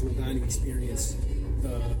casual dining experience,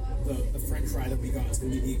 the French fry that we got is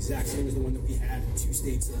going to be the exact same as the one that we had 2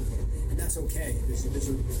 states over, and that's okay. There's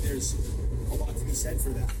a lot to be said for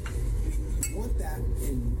that. We want that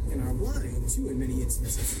in our wine too, in many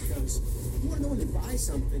instances, because you want to know when you buy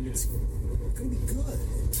something that's going to be good.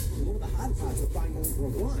 And one of the hot pots of buying over a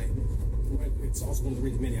wine, it's also one of the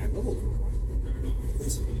reasons many I love over wine,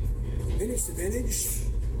 is vintage to vintage,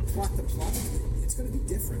 plot to plot, it's going to be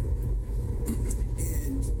different.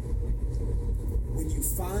 And when you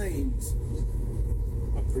find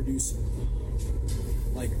a producer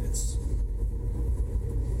like this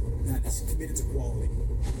that is committed to quality,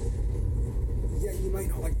 yeah, you might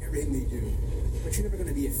not like everything they do, but you're never going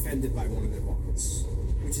to be offended by one of their wines,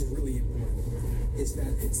 which is really important. Is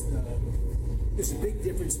that there's a big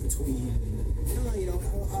difference between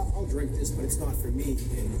I'll drink this, but it's not for me,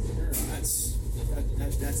 and that's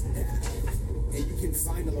bad. And you can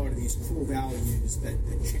find a lot of these cool values that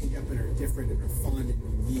change up and are different and are fun and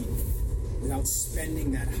unique without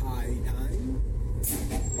spending that high dime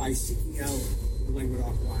by seeking out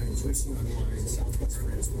Languedoc wines, Roussillon wines, Southwest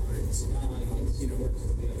France wines.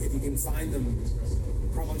 If you can find them,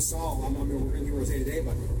 Provençal, I'm drinking rosé today,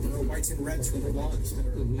 but there are whites and reds from Provence that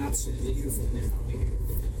are absolutely beautiful.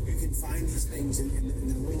 You can find these things in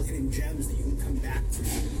the little hidden gems that you can come back to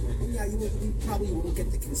you probably won't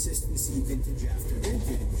get the consistency vintage after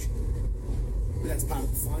vintage, but that's part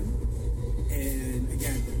of the fun. And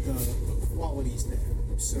again, the quality's there.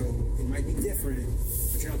 So it might be different,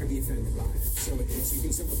 but you're not going to be offended by it. So you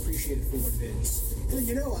can still appreciate it for what it is. And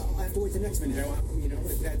then, I have to wait the next minute.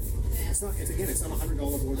 It's not a $100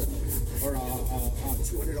 Bordeaux or a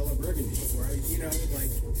 $200 Burgundy. Or,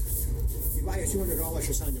 you buy a $200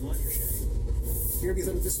 Chassagne Montrachet, you're going to be a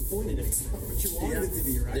little disappointed if it's not what you wanted it to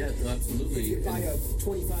be, right? Yeah, absolutely. If you buy a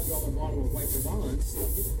 $25 bottle of White Provence,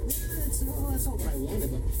 that's not what I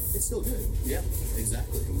wanted, but it's still good. Yeah,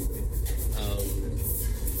 exactly.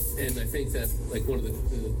 And I think that one of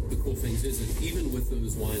the cool things is that even with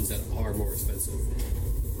those wines that are more expensive,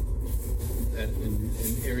 that in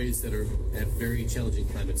areas that are at very challenging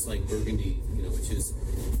climates like Burgundy, which is,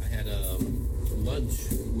 I had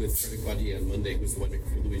lunch with Frédéric Badier on Monday, who's the winemaker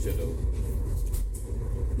for Louis Jadot.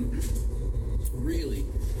 Really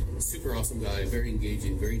super awesome guy, very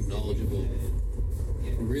engaging, very knowledgeable.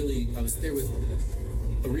 Really, I was there with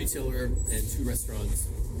a retailer and two restaurant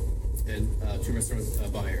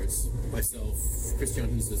buyers. Myself, Christian,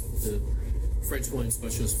 who's the French wine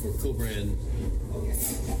specialist for Co-Brand,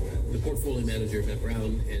 the portfolio manager, Matt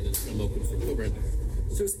Brown, and I'm open for Co-Brand.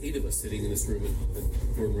 So there's 8 of us sitting in this room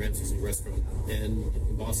at Gordon Ramsay's new restaurant and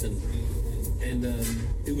in Boston. And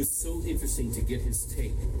it was so interesting to get his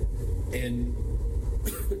take. And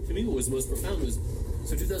to me, what was most profound was,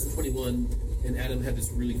 so 2021, and Adam had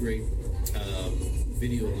this really great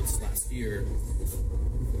video on this last year.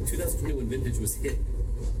 2021 vintage was hit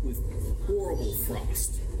with horrible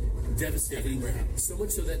frost, devastating. So much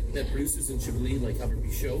so that producers in Chablis, like Albert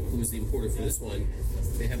Pichot, who is the importer for this wine,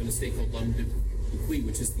 they have an estate called L'Homme de Puy,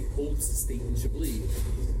 which is the oldest estate in Chablis,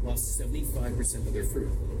 lost 75% of their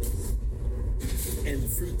fruit. And the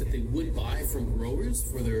fruit that they would buy from growers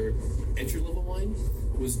for their entry-level wine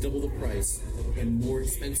was double the price and more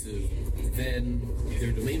expensive than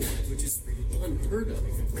their domain wines, which is unheard of.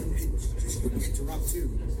 And just to interrupt too,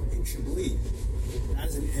 in Chablis, that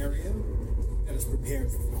is an area that is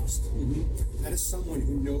prepared for frost. Mm-hmm. That is someone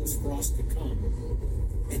who knows frost could come,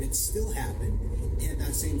 and it still happened. And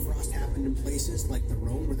that same frost happened in places like the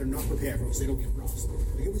Rhone where they're not prepared for it, so they don't get frost.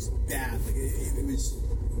 Like, it was bad. Like, it was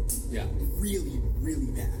really, really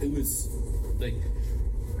bad. It was like,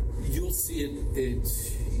 you'll see it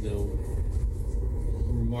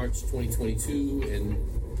March 2022, and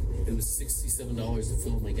it was $67 to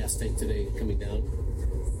fill my gas tank today coming down.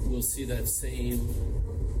 We'll see that same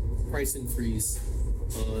price increase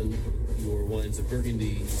on your wines of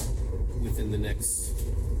Burgundy within the next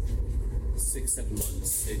 6-7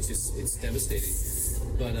 months. It's devastating.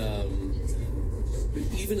 But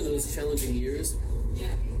even in those challenging years,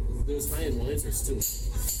 those high-end wines are still good.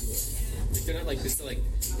 They're not like this. Like,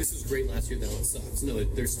 this was great last year, now it sucks. No,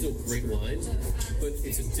 they're still great wines, but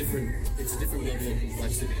it's a different level of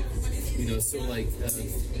complexity. So like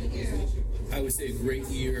I would say a bad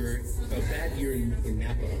year in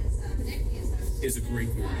Napa is a great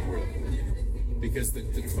year in Bordeaux because the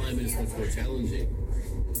climate is much more challenging.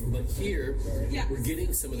 But here, we're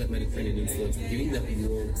getting some of that Mediterranean influence. We're getting that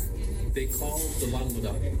warmth. They call the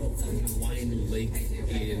Languedoc the wine lake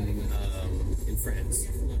in France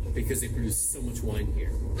because they produce so much wine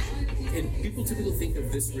here. And people typically think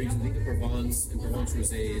of this region, think of Provence and Provence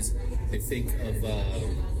rosés. They think of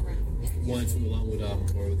wines from the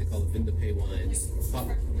Languedoc, or what they call the Vin de Pays wines,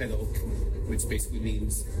 Pédoc, which basically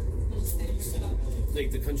means like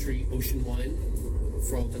the country ocean wine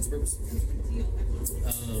for all intents and purposes.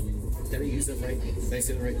 Did I use that right? Did I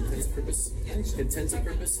say that right? Intensive purpose? Intensive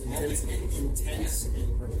purpose? Intense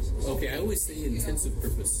and purpose. Okay, I always say intensive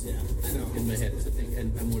purpose. Yeah, I know. In my head, I think,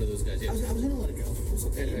 and I'm one of those guys. Yeah. I was going to let it go. It was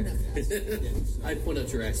okay. I point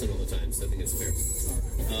out your accent all the time, so I think it's fair.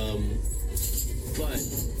 But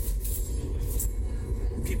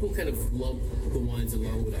people kind of lump the wines in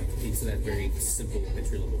Languedoc into that very simple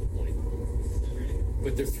entry-level point.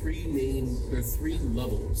 But there are three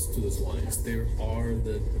levels to those wines. There are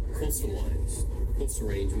the coastal wines, coastal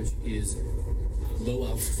range, which is low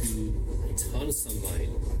altitude, a ton of sunlight,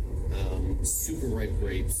 super ripe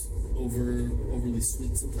grapes, overly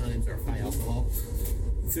sweet sometimes, or high alcohol.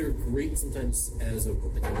 They're great sometimes as a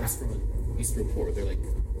restaurant bistro pour. They're like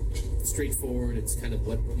straightforward. It's kind of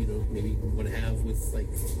what maybe you want to have with like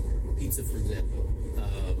pizza, for example.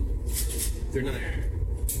 They're not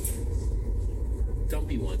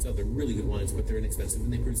dumpy wines. They're really good wines, but they're inexpensive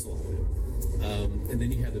and they produce a lot of it. And then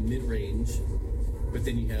you have the mid-range, but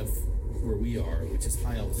then you have where we are, which is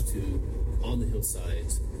high altitude on the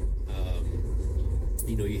hillsides.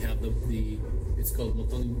 You have the it's called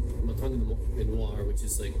Montagne Noire, which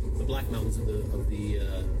is like the Black Mountains of the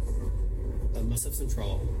Massif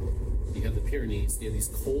Central, you have the Pyrenees, you have these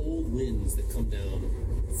cold winds that come down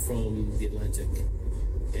from the Atlantic,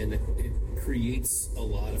 and it creates a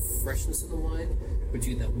lot of freshness in the wine, but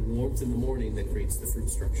you get that warmth in the morning that creates the fruit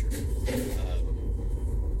structure.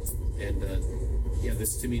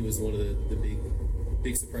 This to me was one of the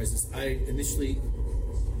big surprises. I instinctually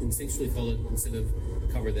call it, instead of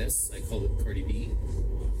Cover This, I call it Cardi B,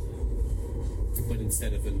 but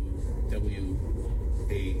instead of an WAAP,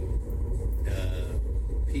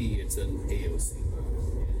 it's an AOC,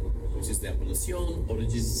 which is the Appellation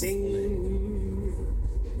Origine. Sing.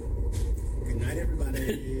 Good night,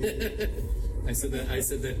 everybody. I said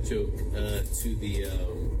that joke to the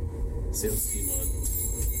sales team on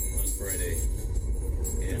Friday,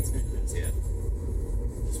 and yeah,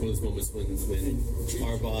 it's one of those moments when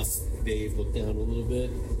our boss Dave looked down a little bit,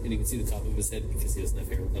 and you can see the top of his head because he doesn't have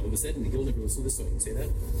hair on the top of his head, and he'll never listen to this, so I can say that.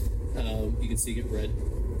 You can see it red,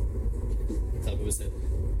 top of his head,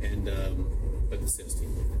 and but the sales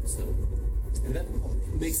team. So, and that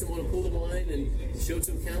makes them want to pull the wine and show it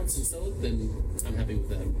to accounts and sell it. Then I'm happy with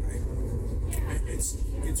that. Right. It's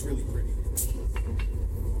really pretty.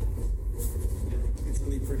 It's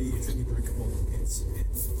really pretty. It's really drinkable. It's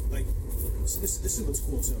like, so this is what's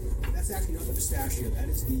cool. So that's actually not the pistachio. That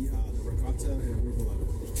is the ricotta and arugula.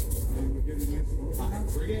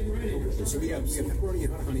 We're getting ready. So we have pepperoni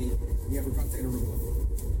and hot honey. We have ricotta and arugula.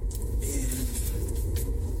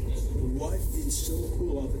 And what is so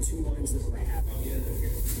cool about the two wines that we're having?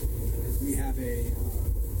 We have a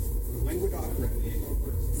Languedoc Red,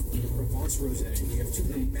 Provence Rosé. We have two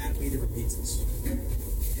dramatically different pizzas, and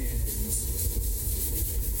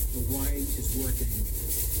the wine is working.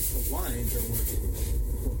 The wines are working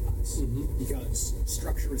for us because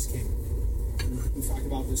structure is king. We've talked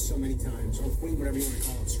about this so many times, or queen, whatever you want to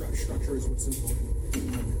call it. Structure is what's important.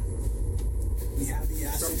 We have the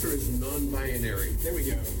acid. Structure is non-binary. There we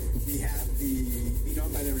go. We have the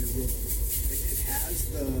non-binary rule. It has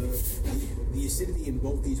the acidity in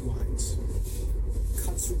both these wines.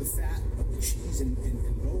 Cuts through the fat of the cheese in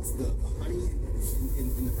both, the honey in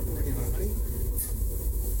the pepperoni and hot honey.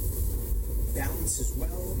 Balance as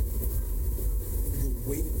well. The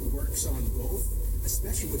weight works on both.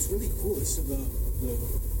 Especially what's really cool is so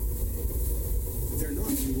they're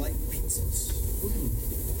not light pizzas.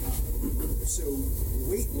 So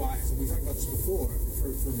weight-wise, and we talked about this before,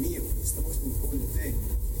 for me at least, the most important thing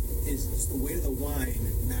is just the weight of the wine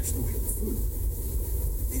match the weight of the food.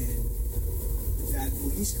 And that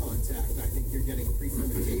least contact, I think you're getting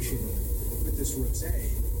pre-fermentation with this rosé,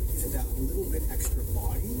 gives it that little bit extra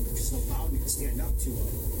body, which is allowing it to stand up to a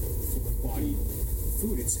body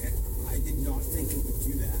food. I did not think it would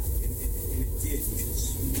do that, and it did, which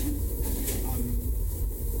is...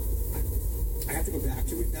 I have to go back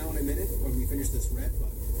to it now in a minute when we finish this red,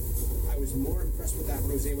 but I was more impressed with that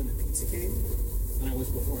rosé when the pizza came than I was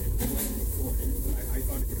beforehand. But I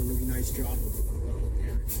thought it did a really nice job of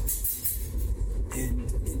pairing. And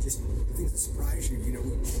just the things that surprise you,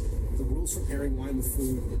 the rules for pairing wine with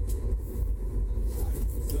food.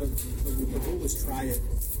 The rule is try it,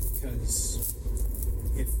 because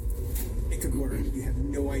if it could work, you have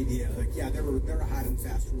no idea. Like, yeah, there are hard and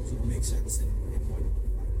fast rules that will make sense and whatnot.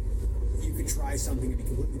 You could try something and be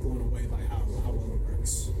completely blown away by how well it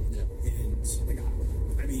works. Yeah. And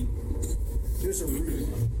I mean, there's a root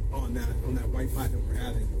on that white pie that we're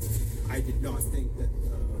having. I did not think that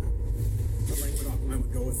the Languedoc wine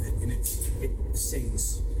would go with it, and it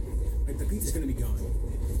sings. Like, the pizza's going to be gone.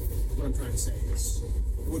 What I'm trying to say is,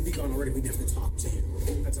 it would be gone already. We'd have to talk to you.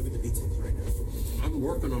 That's how good the pizza is right now. I'm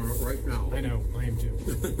working on it right now. I know. I am too.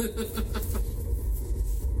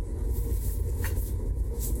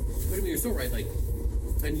 But I mean, you're so right. Like,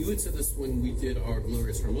 and you had said this when we did our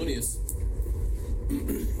Glorious Harmonious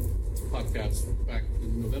podcast back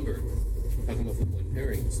in November, talking about the wine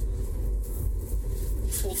pairings.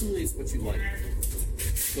 Ultimately, it's what you like.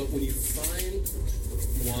 But when you find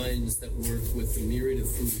wines that work with a myriad of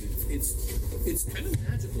food, it's kind of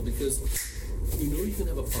magical, because you can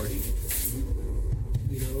have a party.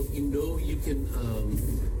 You can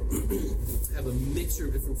have a mixture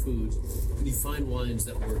of different foods, and you find wines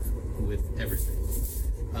that work with everything.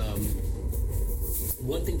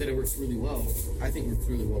 One thing that works really well, I think works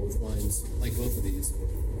really well with wines like both of these,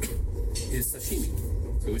 is sashimi.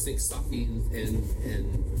 So I always think sake and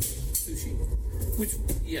sushi, which,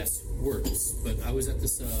 yes, works. But I was at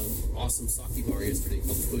this awesome sake bar yesterday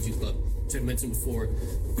called the Koji Club, which I mentioned before,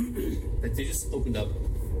 that they just opened up.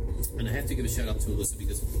 And I have to give a shout out to Alyssa,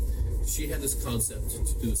 because she had this concept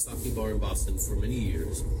to do a sake bar in Boston for many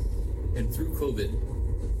years. And through COVID,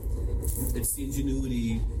 it's the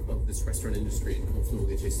ingenuity of this restaurant industry, and hopefully we'll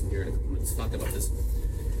get Jason here in a couple minutes to talk about this,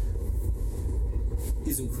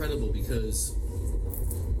 is incredible because,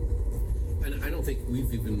 and I don't think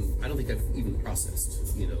I've even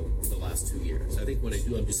processed, the last 2 years. I think when I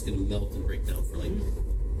do, I'm just going to melt and break down for like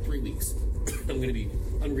 3 weeks. I'm going to be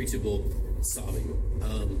unreachable, sobbing.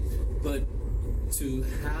 But to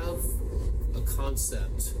have a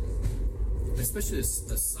concept, especially a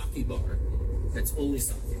sake bar that's only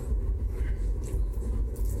sake,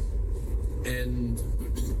 and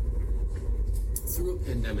through a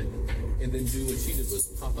pandemic, and then do what she did was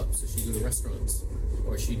pop-ups. So she'd go to restaurants,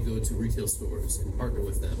 or she'd go to retail stores and partner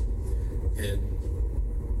with them and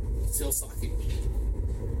sell sake.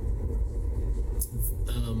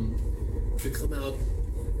 To come out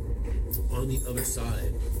on the other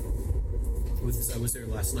side with this, I was there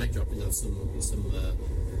last night dropping off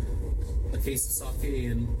a case of sake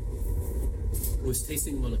and was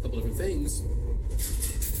tasting on a couple different things,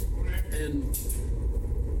 and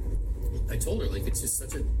I told her, like, it's just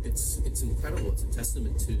it's incredible. It's a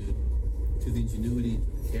testament to the ingenuity, to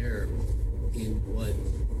the care in what,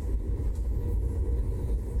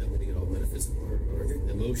 I'm going to get all metaphysical or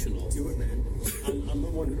emotional. Do it, man. I'm the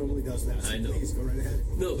one who normally does that. So I know. Please go right ahead.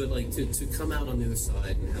 No, but like to come out on the other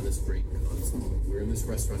side and have this great concept. We're in this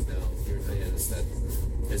restaurant now here in Hyannis that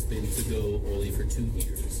has been to go only for 2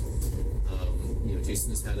 years.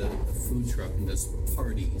 Jason has had a food truck and does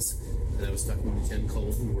parties. And I was talking to Jen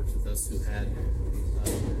Cole, who works with us, who had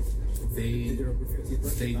they did her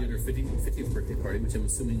 50th birthday party, which I'm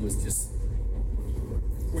assuming was just.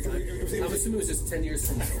 I'm assuming it was just 10 years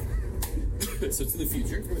from now. So it's in the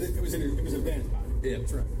future. It was a band party. Yeah,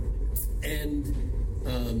 That's right. And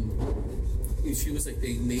she was like,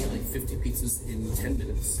 they made like 50 pizzas in 10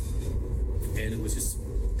 minutes, and it was just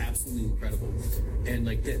absolutely incredible. And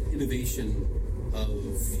like that innovation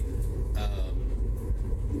of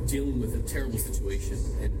dealing with a terrible situation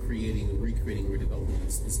and creating and recreating, redevelopment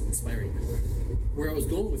is inspiring. Where I was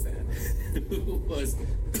going with that was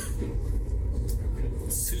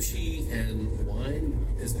sushi and wine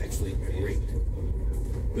is actually great,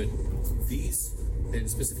 but these, and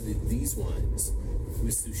specifically these wines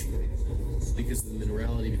with sushi, because of the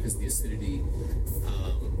minerality, because of the acidity,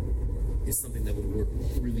 is something that would work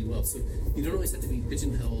really well. So you don't always have to be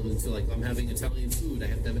pigeonholed into like, I'm having Italian food, I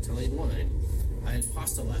have to have Italian wine. I had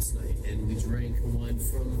pasta last night, and we drank a wine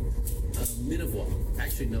from Minevois.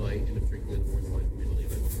 Actually, no, I ended up drinking a wine from Italy,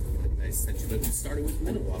 but I sent you. But we started with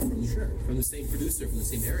Minevois from the same producer, from the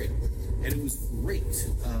same area, and it was great.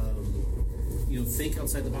 Think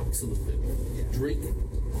outside the box a little bit. Drink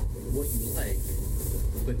what you like,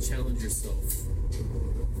 but challenge yourself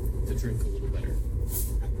to drink a little better.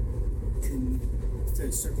 And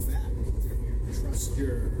to circle back, trust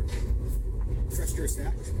your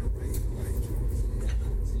establishment, right? Like,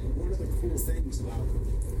 one of the cool things about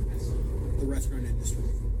the restaurant industry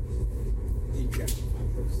in general,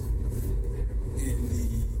 and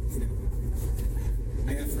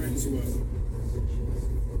I have friends who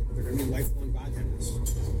they're going to be lifelong bartenders,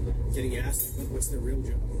 getting asked, like, what's their real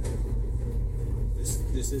job?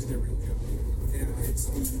 This is their real job. And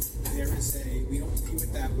we don't view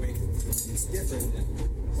it that way. It's different,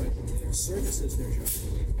 but service is their job.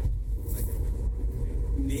 Like,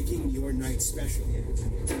 making your night special,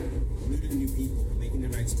 meeting new people, making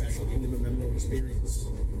their night special, giving them a memorable experience,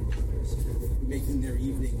 making their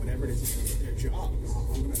evening, whatever it is, their job.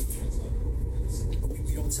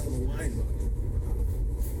 We don't sell the wine, but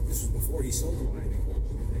this was before he sold the wine.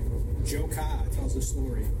 Joe Carr tells a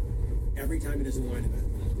story every time he does a wine event.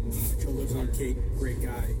 Joe lives on Cape, great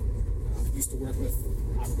guy. Used to work with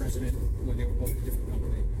our president when they were both a different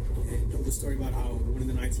company. And told the story about how one of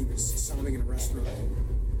the nights he was somming in a restaurant.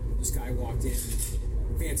 This guy walked in,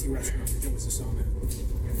 fancy restaurant, Joe was a sawman.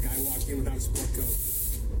 And the guy walked in without a sport coat.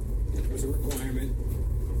 It was a requirement.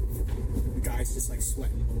 The guy's just like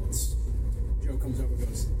sweating bullets. Joe comes over and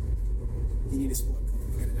goes, "You need a sport coat.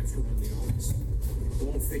 You got an extra one in the office. It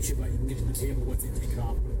won't fit you, but you can get to the table once they take it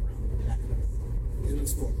off." Isn't a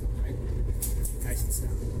sport coat, right? The guy sits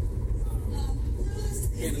down.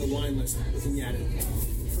 Hand of the wine list, looking at it.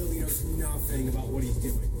 Clearly knows nothing about what he's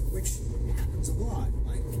doing, which happens a lot.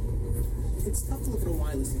 Like, it's tough to look at a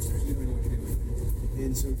wine list and start doing what you're doing.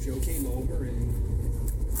 And so Joe came over, and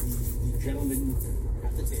the gentleman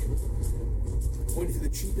at the table pointed to the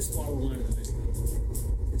cheapest bottle of wine in the menu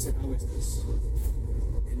and said, "How is this?"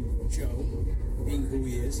 And Joe, being who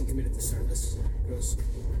he is and committed to service, goes,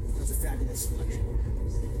 "That's a fabulous selection."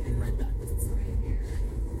 And right back with it.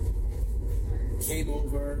 Came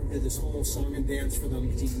over, did this whole song and dance for them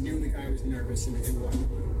because he knew the guy was nervous and whatnot.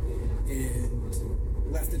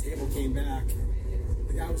 And left the table, came back,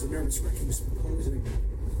 the guy was a nervous wreck. He was proposing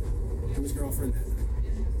to his girlfriend that night.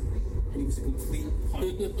 And he was a complete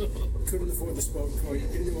punk. Couldn't afford the spoke toy,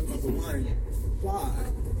 didn't know about the wine. But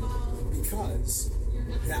because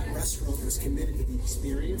that restaurant was committed to the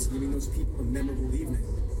experience, giving those people a memorable evening,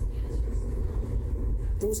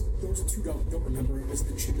 those two don't remember it was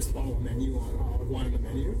the cheapest bottle of menu on wine on the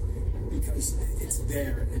menu, because it's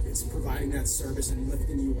there. It's providing that service and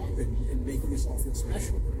lifting you up and making us all feel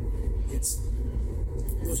special.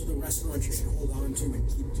 Those are the restaurants you should hold on to and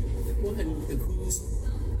keep to. Well, and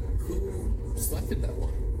who selected that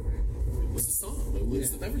one? It was the song. It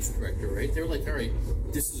was the beverage director, right? They were like, all right,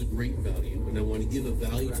 this is a great value, and I want to give a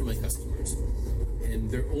value to my customers.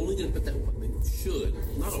 And they're only going to put that wine, they should,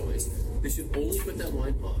 not always, they should only put that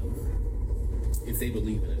wine on if they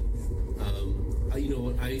believe in it.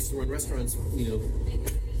 I used to run restaurants,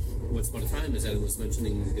 once upon a time, as Adam was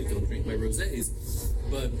mentioning, don't drink my rosés,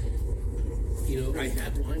 but, I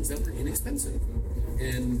had wines that were inexpensive,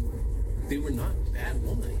 and they were not bad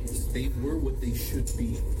wines. They were what they should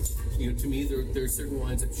be. To me, there are certain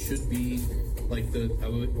wines that should be like I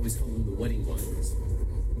would always call them the wedding wines.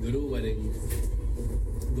 Go to a wedding,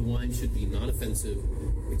 the wine should be non-offensive.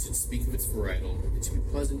 It should speak of its varietal. It should be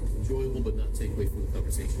pleasant, enjoyable, but not take away from the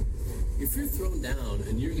conversation. If you're thrown down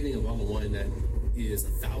and you're getting a bottle of wine that is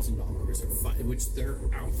 $1,000 or which they're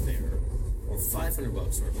out there, or $500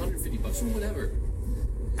 or $150 or whatever,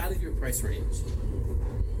 out of your price range,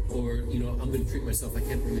 or I'm going to treat myself, I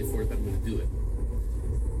can't really afford it, but I'm going to do it,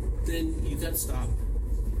 then you got to stop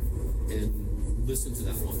and listen to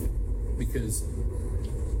that one, because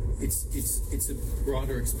it's a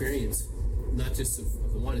broader experience, not just of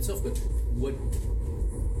the wine itself, but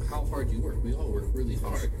how hard you work. We all work really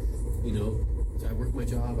hard. I work my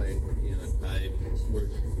job. I work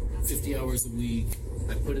 50 hours a week.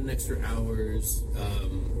 I put in extra hours.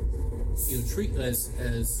 Treat as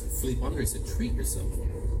Philippe Andre said, treat yourself.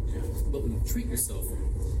 But when you treat yourself,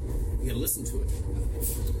 you got to listen to it.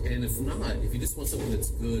 And if you just want something that's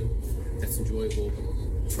good, that's enjoyable,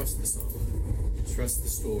 trust the song. Trust the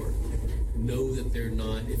store. Know that they're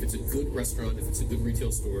not, if it's a good restaurant, if it's a good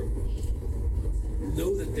retail store,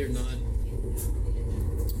 know that they're not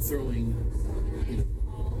throwing,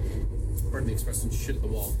 pardon the expression, shit at the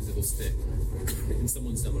wall because it'll stick. And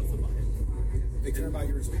someone's dumb enough to buy it. They care about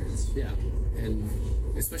your experience. Yeah. And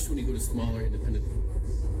especially when you go to smaller independent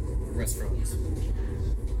restaurants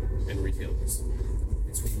and retailers,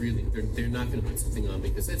 it's really, they're not going to put something on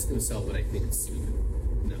because it's going to sell, but I think it's stupid.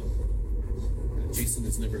 No. Jason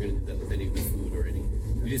is never going to do that with any of the food or any.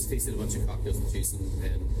 We just tasted a bunch of cocktails with Jason,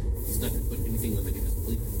 and he's not going to put anything on that he doesn't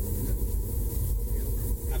believe in.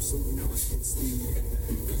 Absolutely not.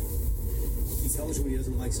 He tells you when he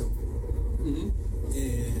doesn't like something. Mm-hmm.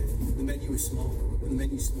 And the menu is small. The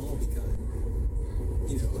menu's small because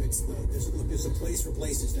there's a place for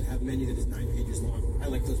places that have a menu that is 9 pages long. I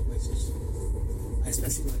like those places. I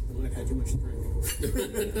especially like them when I've had too much to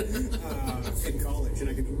drink in college, and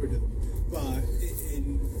I can Uber to them.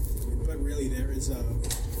 But really, there is the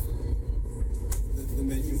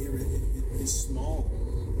menu here is small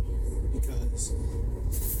because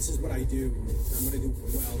this is what I do. I'm going to do it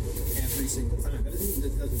well every single time. That doesn't mean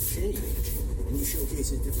that it doesn't change. And you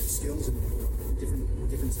showcase different skills and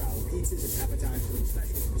different style of pizzas and appetizers and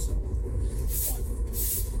specials. So, but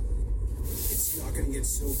it's not going to get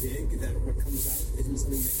so big that what comes out isn't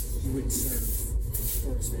something that you would serve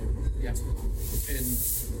for a stand. Yeah. And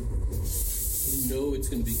it's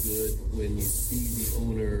going to be good when you see the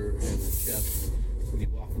owner and the chef, when you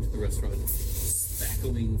walk into the restaurant,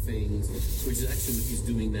 spackling things, which is actually what he's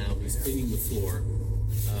doing now. He's cleaning the floor.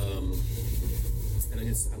 And I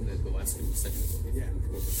guess I'm going to go ask him in a second if he can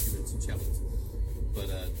come up with a few minutes and chat with us. But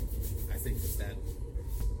I think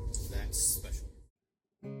that's special.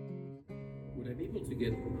 Would I be able to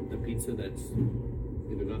get the pizza that's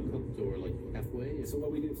either not cooked or like halfway? So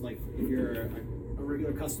what we do is, like, if you're a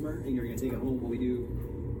regular customer and you're going to take it home, what we do,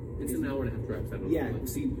 It's an hour and a half drive.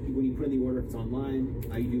 See, when you put in the order, if it's online,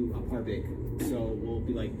 you do a par bake. So we'll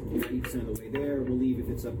be like 90% of the way there. We'll leave if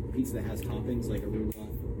it's a pizza that has toppings like arugula,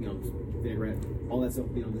 vinaigrette, all that stuff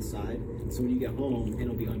will be on this side. So when you get home,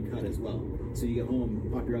 it'll be uncut as well. So you get home,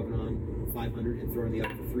 pop your oven on 500 and throw it in the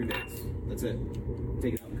oven for 3 minutes. That's it.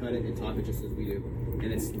 Take it out, cut it, and top it just as we do.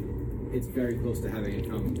 And it's very close to having it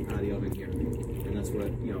come out of the oven here. And that's what,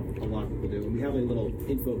 a lot of people do. And we have a little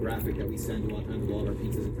infographic that we send a lot of times with all of our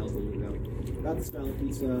pizzas. It tells a little bit about the style of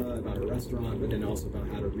pizza, about our restaurant, but then also about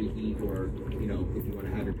how to reheat or, if you want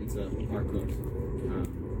to have your pizza par cooked.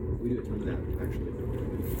 We do a ton of that, actually.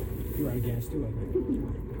 You're out of gas too, I think.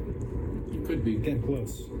 You could be. Getting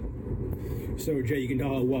close. So Jay, you can tell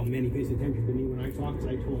how well Manny pays attention to me when I talk, because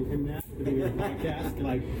I told him that at the beginning of the podcast.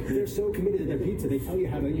 Like, they're so committed to their pizza, they tell you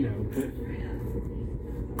how to,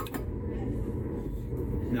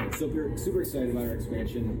 No, super excited about our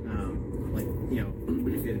expansion.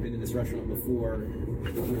 If you had been in this restaurant before,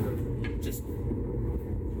 we were just,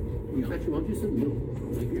 Actually, why don't you sit in the middle?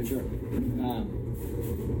 Sure.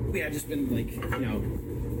 We had just been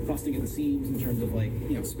busting at the seams in terms of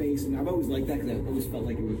space, and I've always liked that because I always felt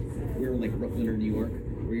like we were like Brooklyn or New York,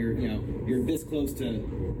 where you're this close to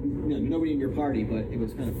nobody in your party, but it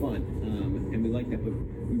was kind of fun, and we liked that. But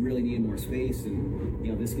we really needed more space, and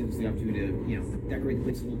this gives us the opportunity to decorate the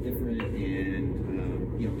place a little different, and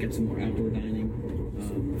get some more outdoor dining,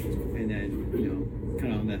 and then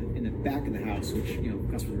kind of in the back of the house, which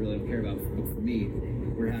customers really don't care about, but for me,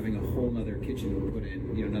 we're having a whole other kitchen put in,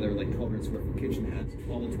 another 1,200 square foot kitchen has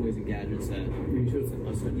all the toys and gadgets that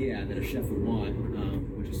that a chef would want,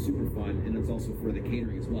 which is super fun, and it's also for the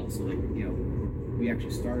catering as well. So we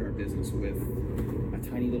actually started our business with a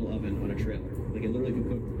tiny little oven on a trailer. It literally could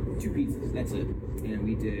cook 2 pizzas. That's it. And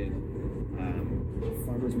we did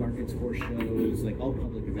farmers markets, horse shows, all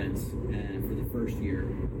public events. And for the first year,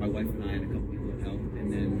 my wife and I and a couple people would help.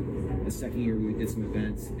 And then the second year, we did some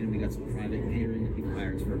events, and we got some private catering that people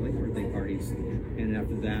hired us for birthday parties. And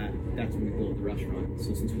after that, that's when we built the restaurant.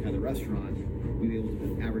 So since we had the restaurant, we were able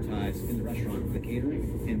to advertise in the restaurant for the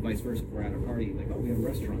catering, and vice versa. If we're at a party, we have a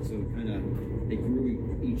restaurant. So they grew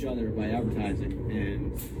each other by advertising,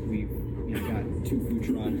 and we've got 2 food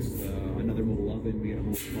trucks, another mobile oven. We got a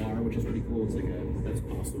mobile bar, which is pretty cool. It's that's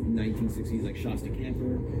awesome 1960s Shasta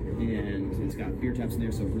camper, and it's got beer taps in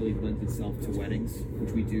there, so it really lends itself to weddings,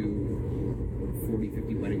 which we do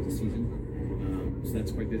 40-50 weddings a season. So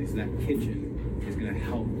that's quite busy. So that kitchen is going to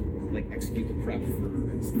help execute the prep for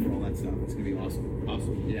all that stuff. It's going to be awesome.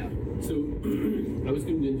 Awesome. Yeah. So I was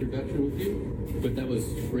doing the introduction with you, but that was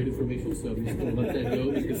great information, so I'm just going to let that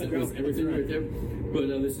go because that was everything right there. But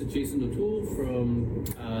this is Jason O'Toole from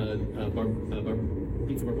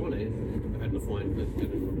Pizza Barbone. I had enough wine, but I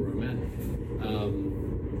don't remember where I'm at.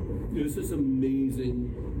 This is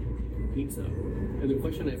amazing pizza. And the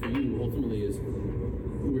question I have for you ultimately is,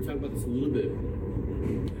 we were talking about this a little bit,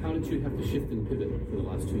 how did you have to shift and pivot for the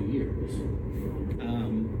last 2 years?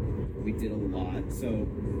 We did a lot. So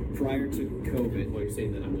prior to COVID, Well, you're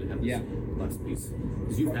saying that I'm going to have this last piece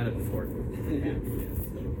because you've had it before.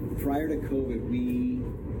 Prior to COVID, we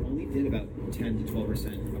only did about 10 to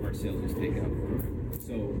 12% of our sales was takeout.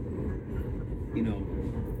 So,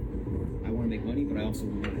 I want to make money, but I also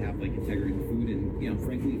want to have integrity in the food. And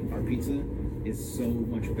frankly, our pizza is so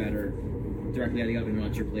much better directly out of the oven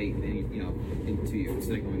onto your plate, and into you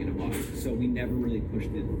instead of going in a box. So we never really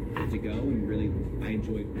pushed it to go, and really I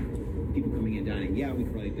enjoyed people coming in dining. Yeah, we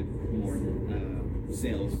could probably do more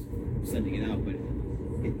sales sending it out, but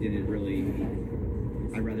it didn't really.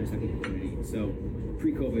 I'd rather just have the opportunity. So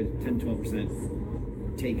pre-COVID, 10-12%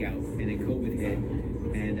 takeout, and then COVID hit,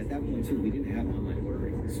 and at that point too, we didn't have online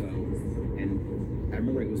ordering. So, and I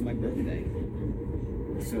remember it was my birthday,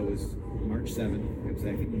 so it was March 7th. It was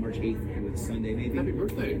I think March 8th. It was Sunday maybe. Happy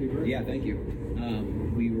birthday! Yeah, thank you.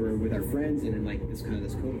 We were with our friends, and then this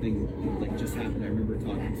COVID thing just happened. I remember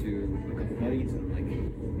talking to a couple buddies, and I'm like,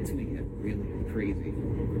 it's gonna get really crazy.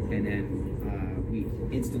 And then we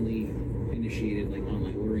instantly initiated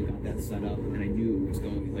online ordering, got that set up, and I knew it was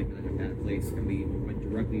going not in a bad place, and we went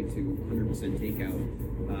directly to 100% takeout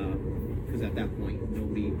because at that point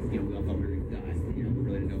nobody, we all thought we were gonna die. We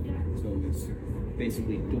really didn't know. So it was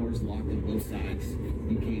basically doors locked on both sides.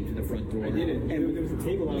 You came to the front door. I did it. And there was a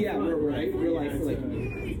table out front. We're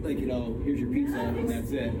here's your pizza, and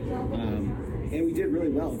that's it. And we did really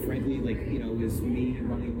well. Frankly, it was me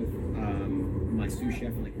running with my sous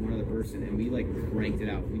chef and one other person, and we cranked it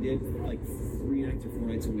out. We did 3 nights or 4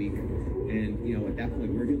 nights a week, and at that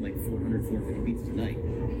point we were doing 400, 450 pizzas a night.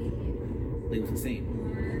 It was insane.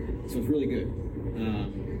 So it's really good.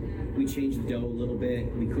 We changed the dough a little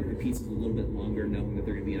bit. We cooked the pizzas a little bit longer, knowing that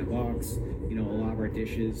they're going to be in a box. A lot of our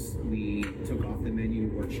dishes we took off the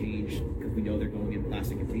menu or changed because we know they're going in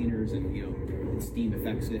plastic containers, and steam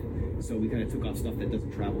affects it. So we kind of took off stuff that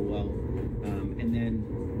doesn't travel well. And then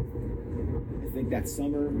I think that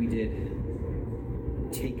summer we did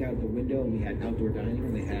take out the window, and we had outdoor dining,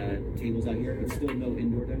 and they had tables out here, but still no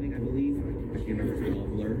indoor dining, I believe. I can't remember if it's all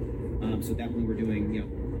blur. So definitely we're doing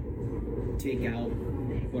takeout,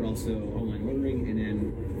 but also online ordering, and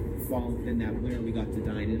then in that winter we got to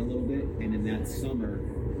dine in a little bit, and in that summer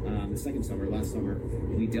The second summer, last summer,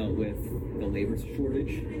 we dealt with the labor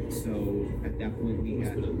shortage. So at that point, we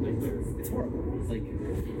had it's horrible. Like,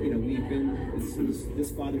 we've been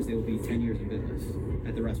this Father's Day will be 10 years in business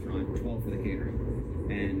at the restaurant, 12 for the catering,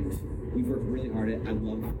 and we've worked really hard at it. I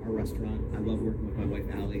love our restaurant. I love working with my wife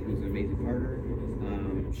Allie, who's an amazing partner.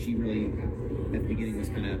 She really, at the beginning, was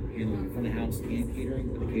kind of handling the front of house and catering,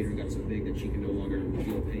 but the catering got so big that she can no longer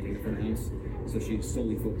deal with anything in the front of house. So she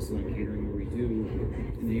solely focuses on catering, where we do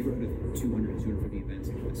in the neighborhood of 200 to 250 events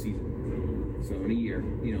a season. So in a year,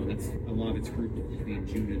 that's a lot of it's grouped between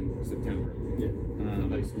June and September. Yeah.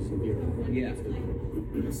 Yeah.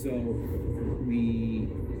 So we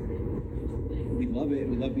love it.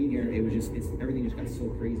 We love being here. It was everything just got so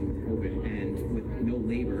crazy with COVID, and with no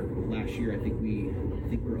labor last year. I think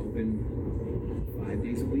we're open 5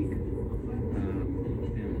 days a week,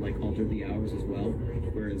 and like altered the hours as well.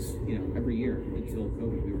 Whereas every year until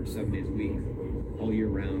COVID, we were 7 days a week, all year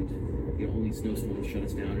round. Only snowstorm would shut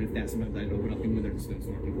us down, and if that, sometimes I'd open up even when there's a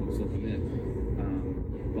snowstorm, people would still come in.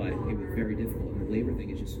 But it was very difficult, and the labor thing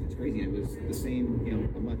it's crazy. And it was the same.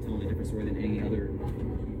 I'm not telling a different story than any other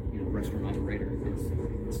restaurant operator. It's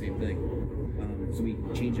the same thing. So we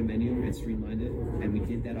changed the menu and streamlined it, and we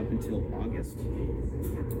did that up until August.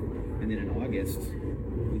 And then in August,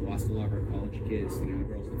 we lost a lot of our college kids, the young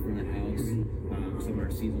girls in front of the house, some of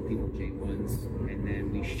our seasonal people, J1s, and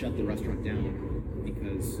then we shut the restaurant down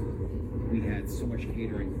because we had so much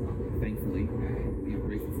catering, thankfully. We are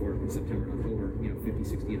grateful for it in September and October, 50,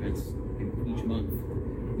 60 events in each month.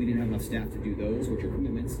 We didn't have enough staff to do those, which are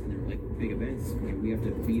commitments, and they're like big events. We have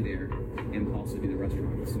to be there and also do the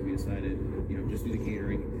restaurant. So we decided, just do the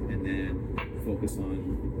catering and then focus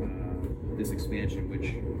on this expansion,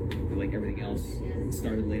 which, like everything else,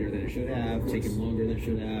 started later than it should have, taken longer than it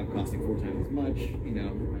should have, costing 4 times as much.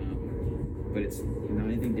 But it's not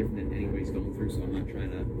anything different than anybody's going through. So I'm not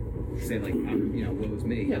trying to say like, what was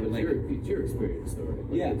me. Yeah, but like, it's your experience, though, right?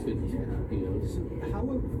 Like, yeah. It's How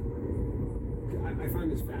I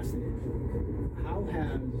find this fascinating. How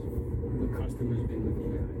have the customers been with you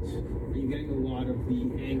guys? Are you getting a lot of the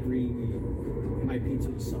angry, my pizza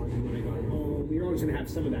was soggy when I got home? You're always going to have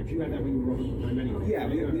some of that. You had that when you were open time anyway. Yeah,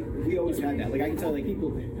 we always had that. Like I can tell, like people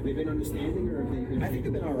have they been understanding, or have they been? I think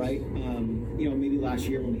they've been all right. Maybe last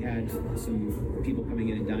year when we had some people coming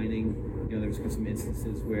in and dining, there was some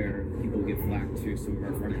instances where people get flack to some of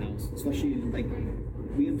our front of house, especially like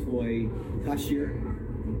we employ last year.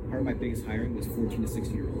 Part of my biggest hiring was 14 to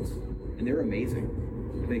 16-year-olds, and they were amazing.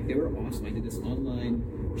 Like they were awesome. I did this online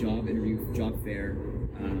job interview, job fair,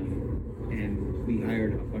 and we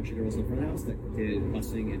hired a bunch of girls in the front house that did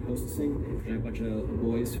busing and hostessing, and a bunch of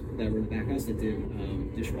boys that were in the back house that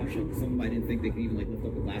did dishwashing. Some of them I didn't think they could even like lift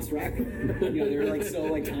up a glass rack. They were like so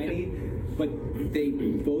like tiny, but they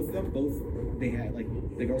had like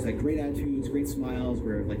the girls had great attitudes, great smiles,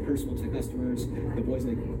 were like personal to the customers. The boys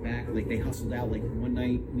in the back, like they hustled out. Like one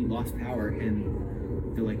night we lost power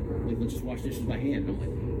and they're like let's just wash dishes by hand. I'm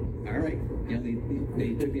like, all right,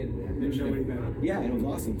 they took the initiative. Yeah, and it was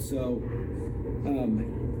awesome. So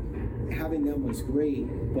having them was great,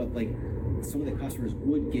 but like some of the customers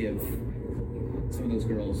would give some of those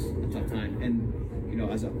girls a tough time. And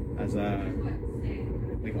as a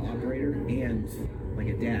like an operator and like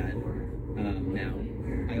a dad, now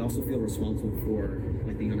I also feel responsible for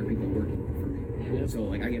like the younger people working for me. Yeah. So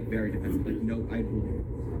like I get very defensive. Like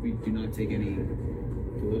we do not take any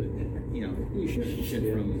you should shit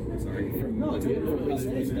from no, it's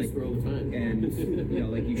like for all the time. And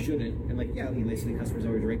like you shouldn't. And like they say the customer's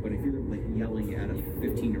always right, but if you're like yelling at a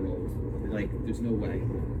 15-year-old, like there's no way.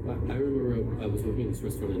 I remember I was working at this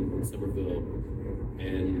restaurant in Somerville,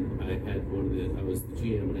 and I had I was the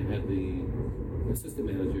GM, and I had the assistant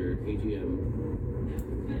manager, AGM,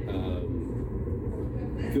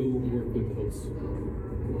 go work with the hosts,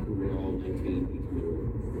 who were all 19, 18-year-old,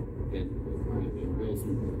 and girls.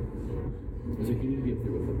 I was like, you need to be up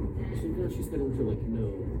there with them. So she's kind of like, no,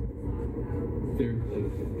 they're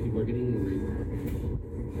like, people are getting angry.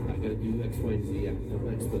 I got to do X, Y, and Z. I have to have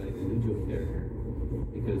X, but I need you up there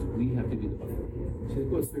because we have to do the buffer. She's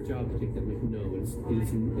like, well, it's their job to take that. I'm like, no, it's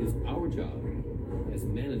our job as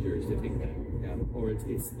managers to take that. Yeah. Or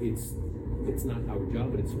it's not our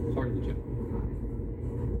job, but it's part of the job.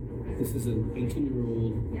 This is an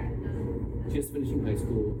 18-year-old, just finishing high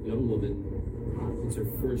school, young woman. It's her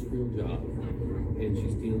first real job, and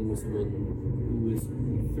she's dealing with someone who is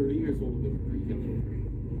 30 years older than her, younger,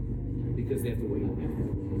 because they have to wait.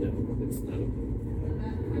 No, it's not.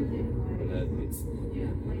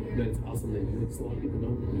 But it's awesome that it's a lot of people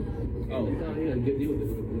don't. Oh, yeah, good deal with it.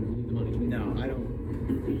 We need the money. No, I don't.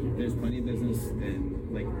 there's plenty of business,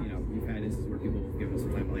 and like we've had instances where people give us a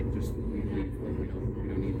time like just leave, like we don't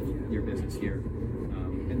need your business here.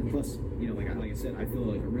 And plus, like I said, I feel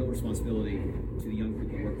like a real responsibility to the young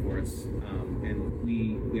people who work for us. And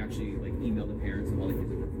we actually like email the parents of all the kids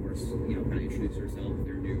that work for us, kind of introduce ourselves if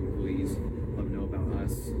they're new employees, let them know about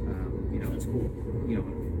us. That's cool.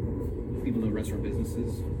 People know restaurant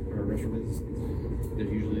businesses,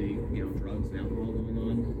 there's usually, drugs and alcohol going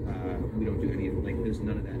on. We don't do any of there's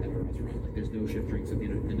none of that at our restaurant. Like, there's no shift drinks at the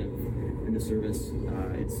end of the service.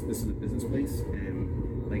 This is a business place, and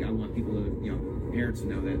I want people to, parents to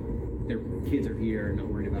know that their kids are here, not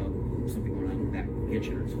worried about something going on in that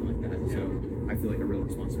kitchen or something like that. So I feel like a real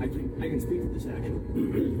responsibility. I can speak to this actually.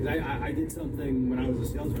 'Cause I did something when I was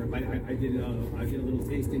a sales rep. I did a little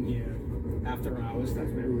tasting here after hours.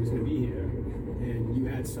 That's when everyone was going to be here, and you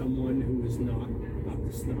had someone who was not up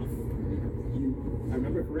to snuff. I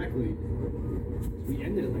remember correctly. We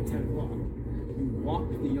ended at like 10 o'clock. You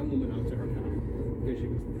walked the young woman out to her car because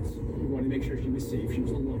you wanted to make sure she was safe. She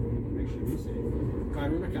was alone. Make sure she was safe. Got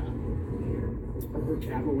her in her car, or her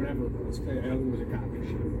cab, or whatever it was. I don't think it was a car.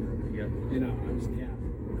 Yeah. And I was a cab.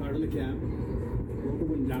 Got her in the cab. Rolled the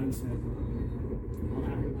window down and said, "I'll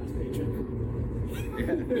have your last paycheck."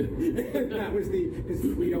 And that was because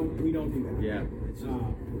we don't do that. Yeah.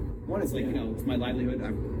 One is it's my livelihood.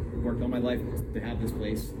 I've worked all my life to have this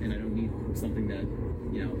place, and I don't need something that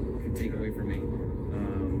can take away from me.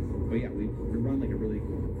 But yeah, we run like a really,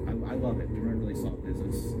 I love it. We run a really solid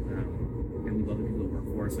business, and we love the people that work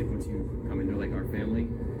for us. Like, once you come into our family,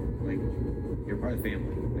 you're part of the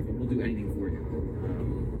family. We'll do anything for you.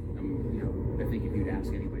 I think if you'd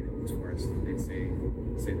ask anybody that works for us, they'd say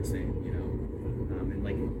the same.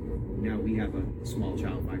 And now we have a small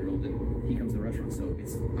child, 5-year-old, and he comes to the restaurant, so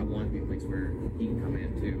I want to be a place where he can come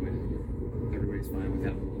in too, and everybody's fine with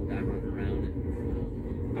having a little guy running around.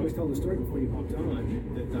 And I was telling the story before you popped on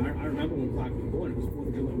that I remember when Clark was born. It was 4th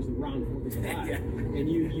of July. It was around 4th of July, Yeah. And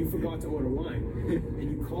you forgot to order wine,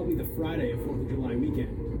 and you called me the Friday of 4th of July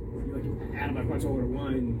weekend. You're like, "Adam, I forgot to order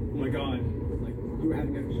wine. Oh my God!" Like, you were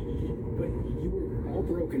having but you were all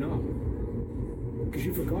broken up because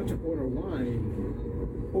you forgot to order wine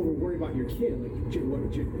over worry about your kid. Like,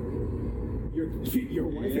 your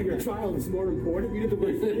wife and your child is more important. You did the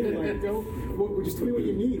right thing. Just tell me what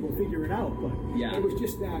you need. We'll figure it out. But yeah, it was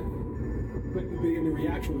just that. But the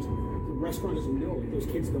reaction was the restaurant doesn't know. Those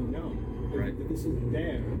kids don't know. Right. That this isn't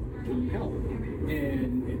there. Can you help?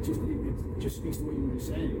 And it just speaks to what you were just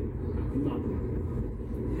saying. I'm not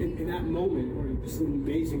in that moment, or this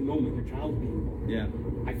amazing moment, your child being born. Yeah.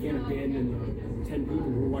 I can't abandon the 10 people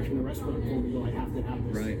who are watching the restaurant for me. I have to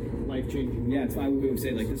have this life-changing. Yeah, it's why we would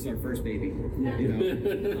say this is our first baby.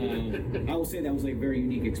 Yeah. I will say that was a very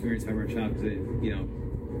unique experience having our child, because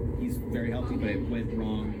he's very healthy, but it went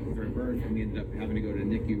wrong during birth, and we ended up having to go to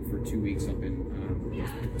NICU for 2 weeks up in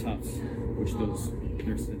Tufts, which those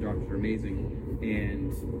nurses and doctors are amazing.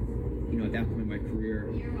 And at that point in my career,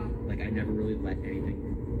 I never really let anything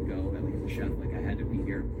go. As a chef, I had to be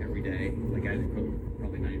here every day. I had to cook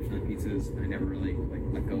probably 90% of pizzas, and I never really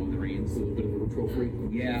let go of the reins. A little bit of a control freak.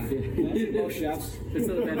 Yeah. That's most chefs. It's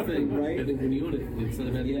not a bad thing, right? I think when you own it, it's not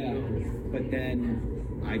a bad thing. Yeah. But then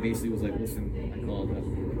I basically was like, listen, I called up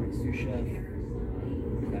my sous chef,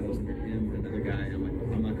 the guy that was under him, another guy, and I'm like,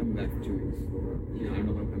 I'm not coming back for 2 weeks. I don't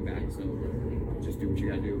know when I'm coming back, so just do what you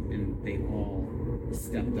gotta do. And they all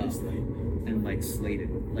stepped up and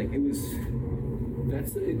slated. It was.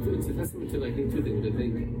 It's a testament to, I think, two things. I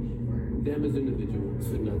think them as individuals,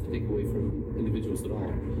 and not to take away from individuals at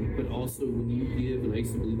all, but also when you give, and I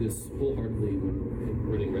used to believe this wholeheartedly when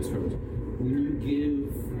running restaurants, when you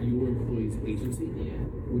give your employees agency,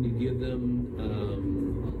 when you give them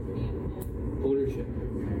ownership,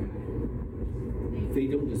 they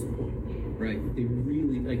don't disappoint. Right. They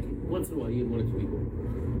really, once in a while you have 1 or 2 people,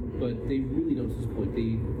 but they really don't disappoint.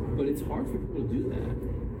 But it's hard for people to do that.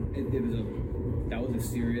 That was a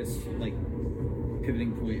serious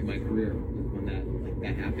pivoting point in my career when that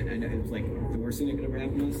happened. I know it was the worst thing that could ever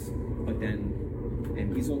happen to us, but then,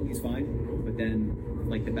 and he's fine, but then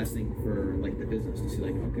the best thing for the business to see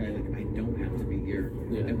okay, I don't have to be here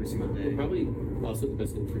every single day. But probably also the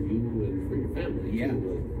best thing for you and for your family. Yeah.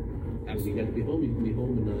 Too. Absolutely. You got to be home. You can be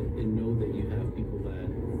home and know that you have people that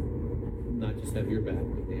not just have your back,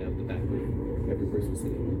 but they have the back of every person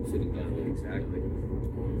sitting down. Exactly.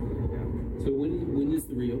 Yeah. So when is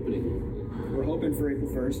the reopening? We're hoping for April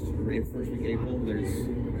 1st, first week of April. There's,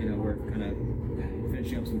 we're kind of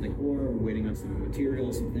finishing up some decor. We're waiting on some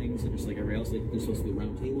materials, some things, and just like everybody else, like there's supposed to be a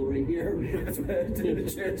round table right here. That's what the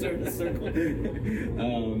chairs are in a circle.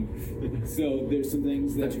 So there's some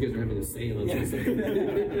things That that you guys are having a say on something.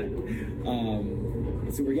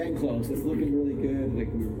 so we're getting close. It's looking really good. Like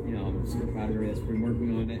I'm super proud of everybody that's been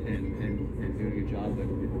working on it and doing a good job. But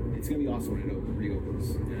it's gonna be awesome when it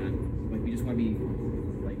reopens. And like we just want to be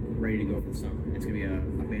like ready to go for the summer. It's gonna be a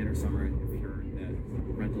banner summer. If you're that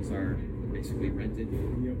rentals are basically rented.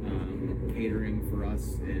 Catering for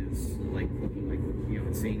us is like looking like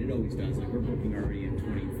insane. It always does. Like we're booking already in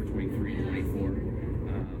 23 and 24,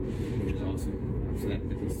 which is awesome. So that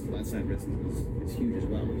side business is huge as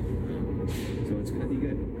well. So it's gonna be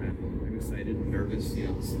good. I'm excited, nervous.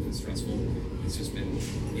 It's been stressful. It's just been,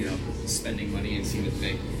 spending money and seeing the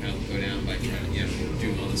bank account go down by trying to,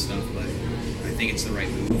 doing all this stuff. But I think it's the right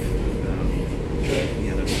move.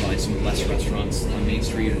 There's probably some less restaurants on Main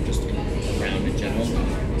Street and just around in general.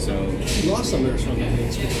 So We lost some restaurants on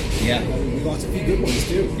Main Street. yeah, We lost a few good ones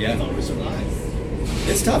too. Yeah. I thought we survived.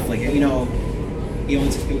 it's tough. Like it's, the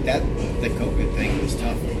COVID thing was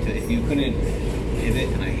tough. If you couldn't pivot,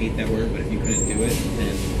 and I hate that word, but if you couldn't do it,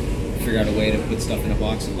 then figure out a way to put stuff in a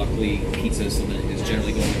box. And luckily, pizza is something that is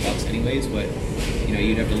generally going in a box anyways. But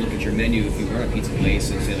you'd have to look at your menu if you were a pizza place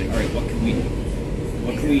and say like, all right, what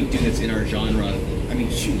can we do that's in our genre? I mean,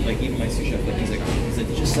 shoot, like even my sous chef, like he's like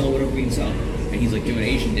just sell whatever we can sell, and he's like doing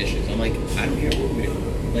Asian dishes. I'm like, I don't care what we do.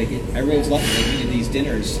 Like everybody was lucky. Like we did these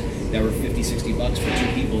dinners that were $50-$60 for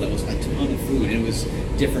 2 people. That was a ton of food, and it was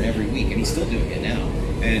different every week. And he's still doing it now.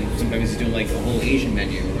 And sometimes he's doing like a whole Asian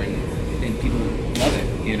menu, and people love it.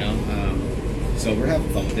 So we're having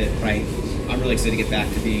fun with it. Right? I'm really excited to get back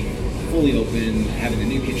to being fully open, having the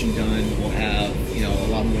new kitchen done. We'll have a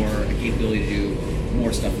lot more capability to do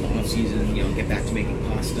more stuff in the off season. Get back to making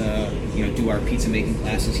pasta. Do our pizza making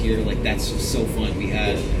classes here. Like that's so fun. We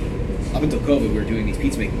had up until COVID, we were doing these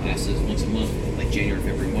pizza making classes once a month, like January,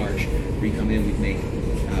 February, March. Where you come in, we'd make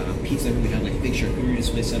pizza. We had like a big charcuterie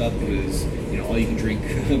display set up. It was all you can drink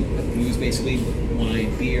booze basically,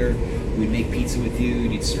 wine, beer. We'd make pizza with you.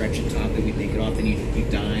 You'd stretch and top it. We'd make it off, and you'd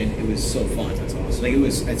dine. It was so fun. That's awesome. Like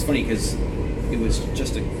it's funny because it was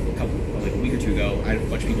just a week or two ago. I had a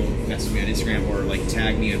bunch of people message me on Instagram or like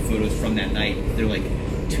tag me on photos from that night. They're like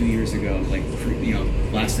 2 years ago, like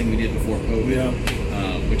last thing we did before COVID. Yeah.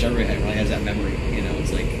 Which everybody really has that memory.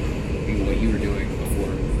 It's like what you were doing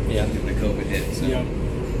before the COVID hit. So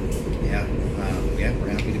we're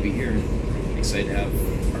happy to be here. Excited to have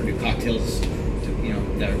our new cocktails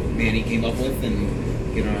that Manny came up with and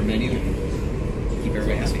get on our menu and keep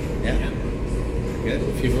everybody happy. Yeah. Good.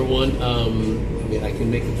 If you ever want, I can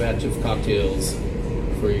make a batch of cocktails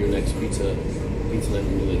for your next pizza night. We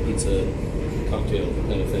can do like pizza cocktail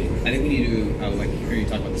kind of thing. I think we need to hear you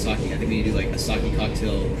talk about the sake. I think we need to do like a sake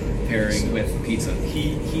cocktail pairing with pizza.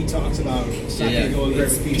 He talks about sake Yeah. going great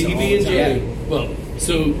with pizza all the PB&J. time. Well,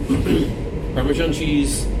 so Parmesan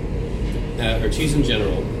cheese, or cheese in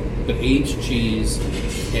general, but aged cheese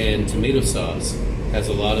and tomato sauce has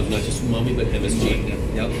a lot of not just umami but MSG.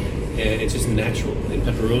 Yep. And it's just natural. And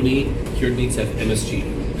pepperoni, cured meats have MSG,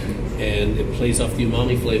 and it plays off the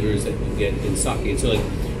umami flavors that you get in sake. And so, like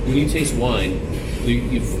when you taste wine,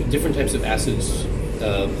 you've different types of acids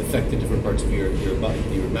affect the different parts of your body,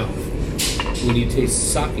 your mouth. When you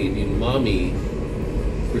taste sake, the umami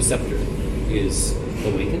receptor is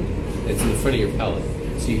awakened. It's in the front of your palate.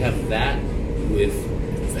 So you have that with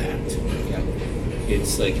that. Yeah.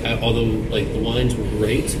 It's like, although like the wines were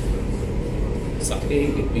great,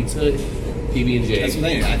 sake and pizza, PB&J. That's the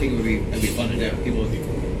thing. I think it'd be fun to do. People would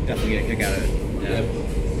definitely get a kick out of it. Yeah.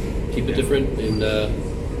 Keep it different, and there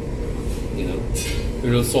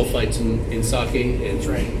are no sulfites in sake, and That's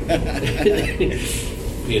right.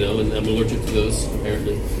 and I'm allergic to those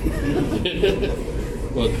apparently.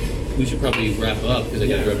 Well, we should probably wrap up because I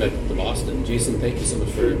got to drive back to Boston. Jason, thank you so much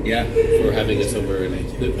for having us over.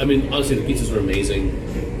 And honestly, the pizzas were amazing.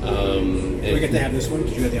 We get to have this one.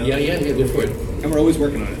 Did you have the other one? Yeah, go for it. And we're always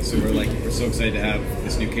working on it. So we're so excited to have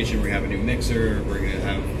this new kitchen. We have a new mixer. We're gonna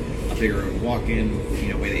have a bigger walk-in.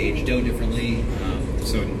 Way they age dough differently.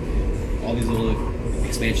 So all these little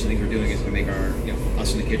expansion things we're doing is gonna make our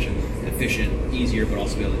us in the kitchen efficient, easier, but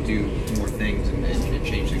also be able to do more things and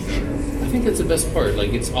change things better. I think that's the best part.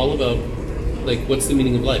 Like, it's all about, like, what's the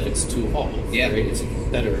meaning of life? It's to evolve. Yeah. Right? It's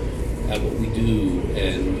better at what we do,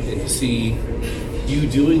 and to see you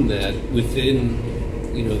doing that within,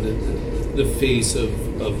 the face of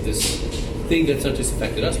this thing that's not just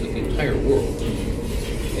affected us, but the entire world,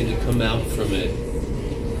 and to come out from it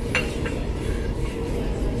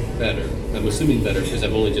better. I'm assuming better because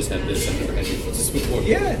I've only just had this. I've never had this before.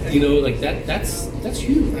 Yeah. You know, like that's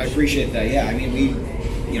huge. I appreciate that. Yeah, I mean, we,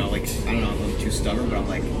 you know, like I don't know if I'm too stubborn, but I'm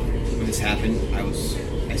like, when this happened,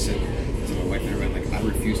 I said to my wife and everyone, like, I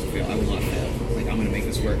refuse to fail. I will not fail. Like, I'm gonna make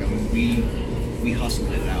this work. I mean, we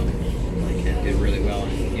hustled it out, like, and did really well.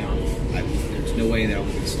 And you know, there's no way that I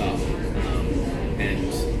was gonna stop.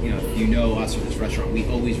 And you know, if you know us or this restaurant, we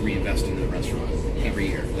always reinvest into the restaurant every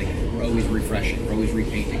year. Like, we're always refreshing, we're always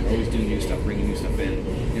repainting, we're always doing new stuff, bringing new stuff in.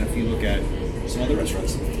 You know, if you look at some other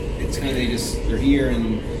restaurants, it's kind of they're here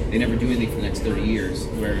and they never do anything for the next 30 years.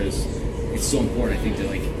 Whereas it's so important, I think, to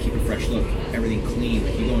like keep a fresh look, everything clean.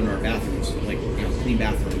 Like, you go into our bathrooms, like, you know, clean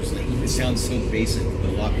bathrooms. Like, it sounds so basic, but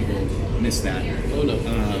a lot of people miss that. Oh no,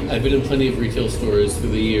 I've been in plenty of retail stores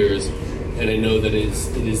through the years, and I know that it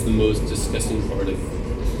is the most disgusting part of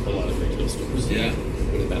a lot of retail stores. Yeah.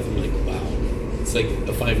 Go to the bathroom, like, wow, it's like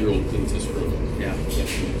a 5-year-old cleans his room. Yeah.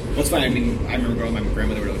 Well, it's fine. I mean, I remember growing up, my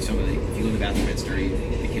grandmother would always tell me, like, if you go in the bathroom and it's dirty,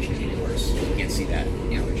 the kitchen's even worse. You can't see that,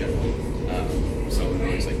 you know, in general. So we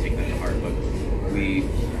always like take that to heart. But we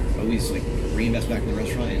always like reinvest back in the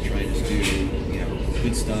restaurant and try and just do, you know,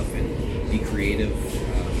 good stuff and be creative.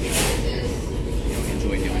 You know,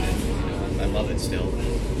 enjoy doing it. You know, I love it still.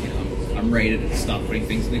 You know, I'm ready to stop putting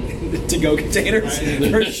things in the to-go containers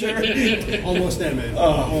for sure. Almost there, man. Oh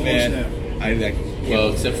Almost man, there.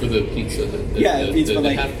 Well, except for the pizza. Pizza, the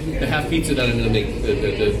like the half pizza that I'm going to make,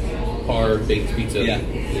 the par baked pizza. Yeah.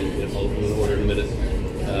 I'll order in a minute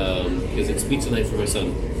because it's pizza night for my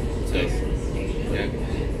son. So, yeah.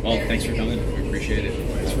 Well, thanks for coming. We appreciate it.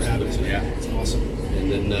 Thanks for having us. Yeah. It's awesome.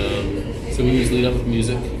 and then so we always lead up with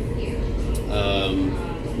music.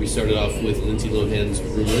 We started off with Lindsay Lohan's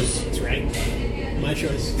Rumors. That's right. My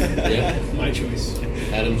choice. Yeah. My choice.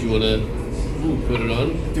 Adam, do you want to put it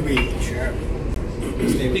on? Do we? Sure.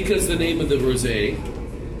 Because the name of the rosé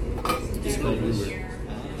is called Rumor.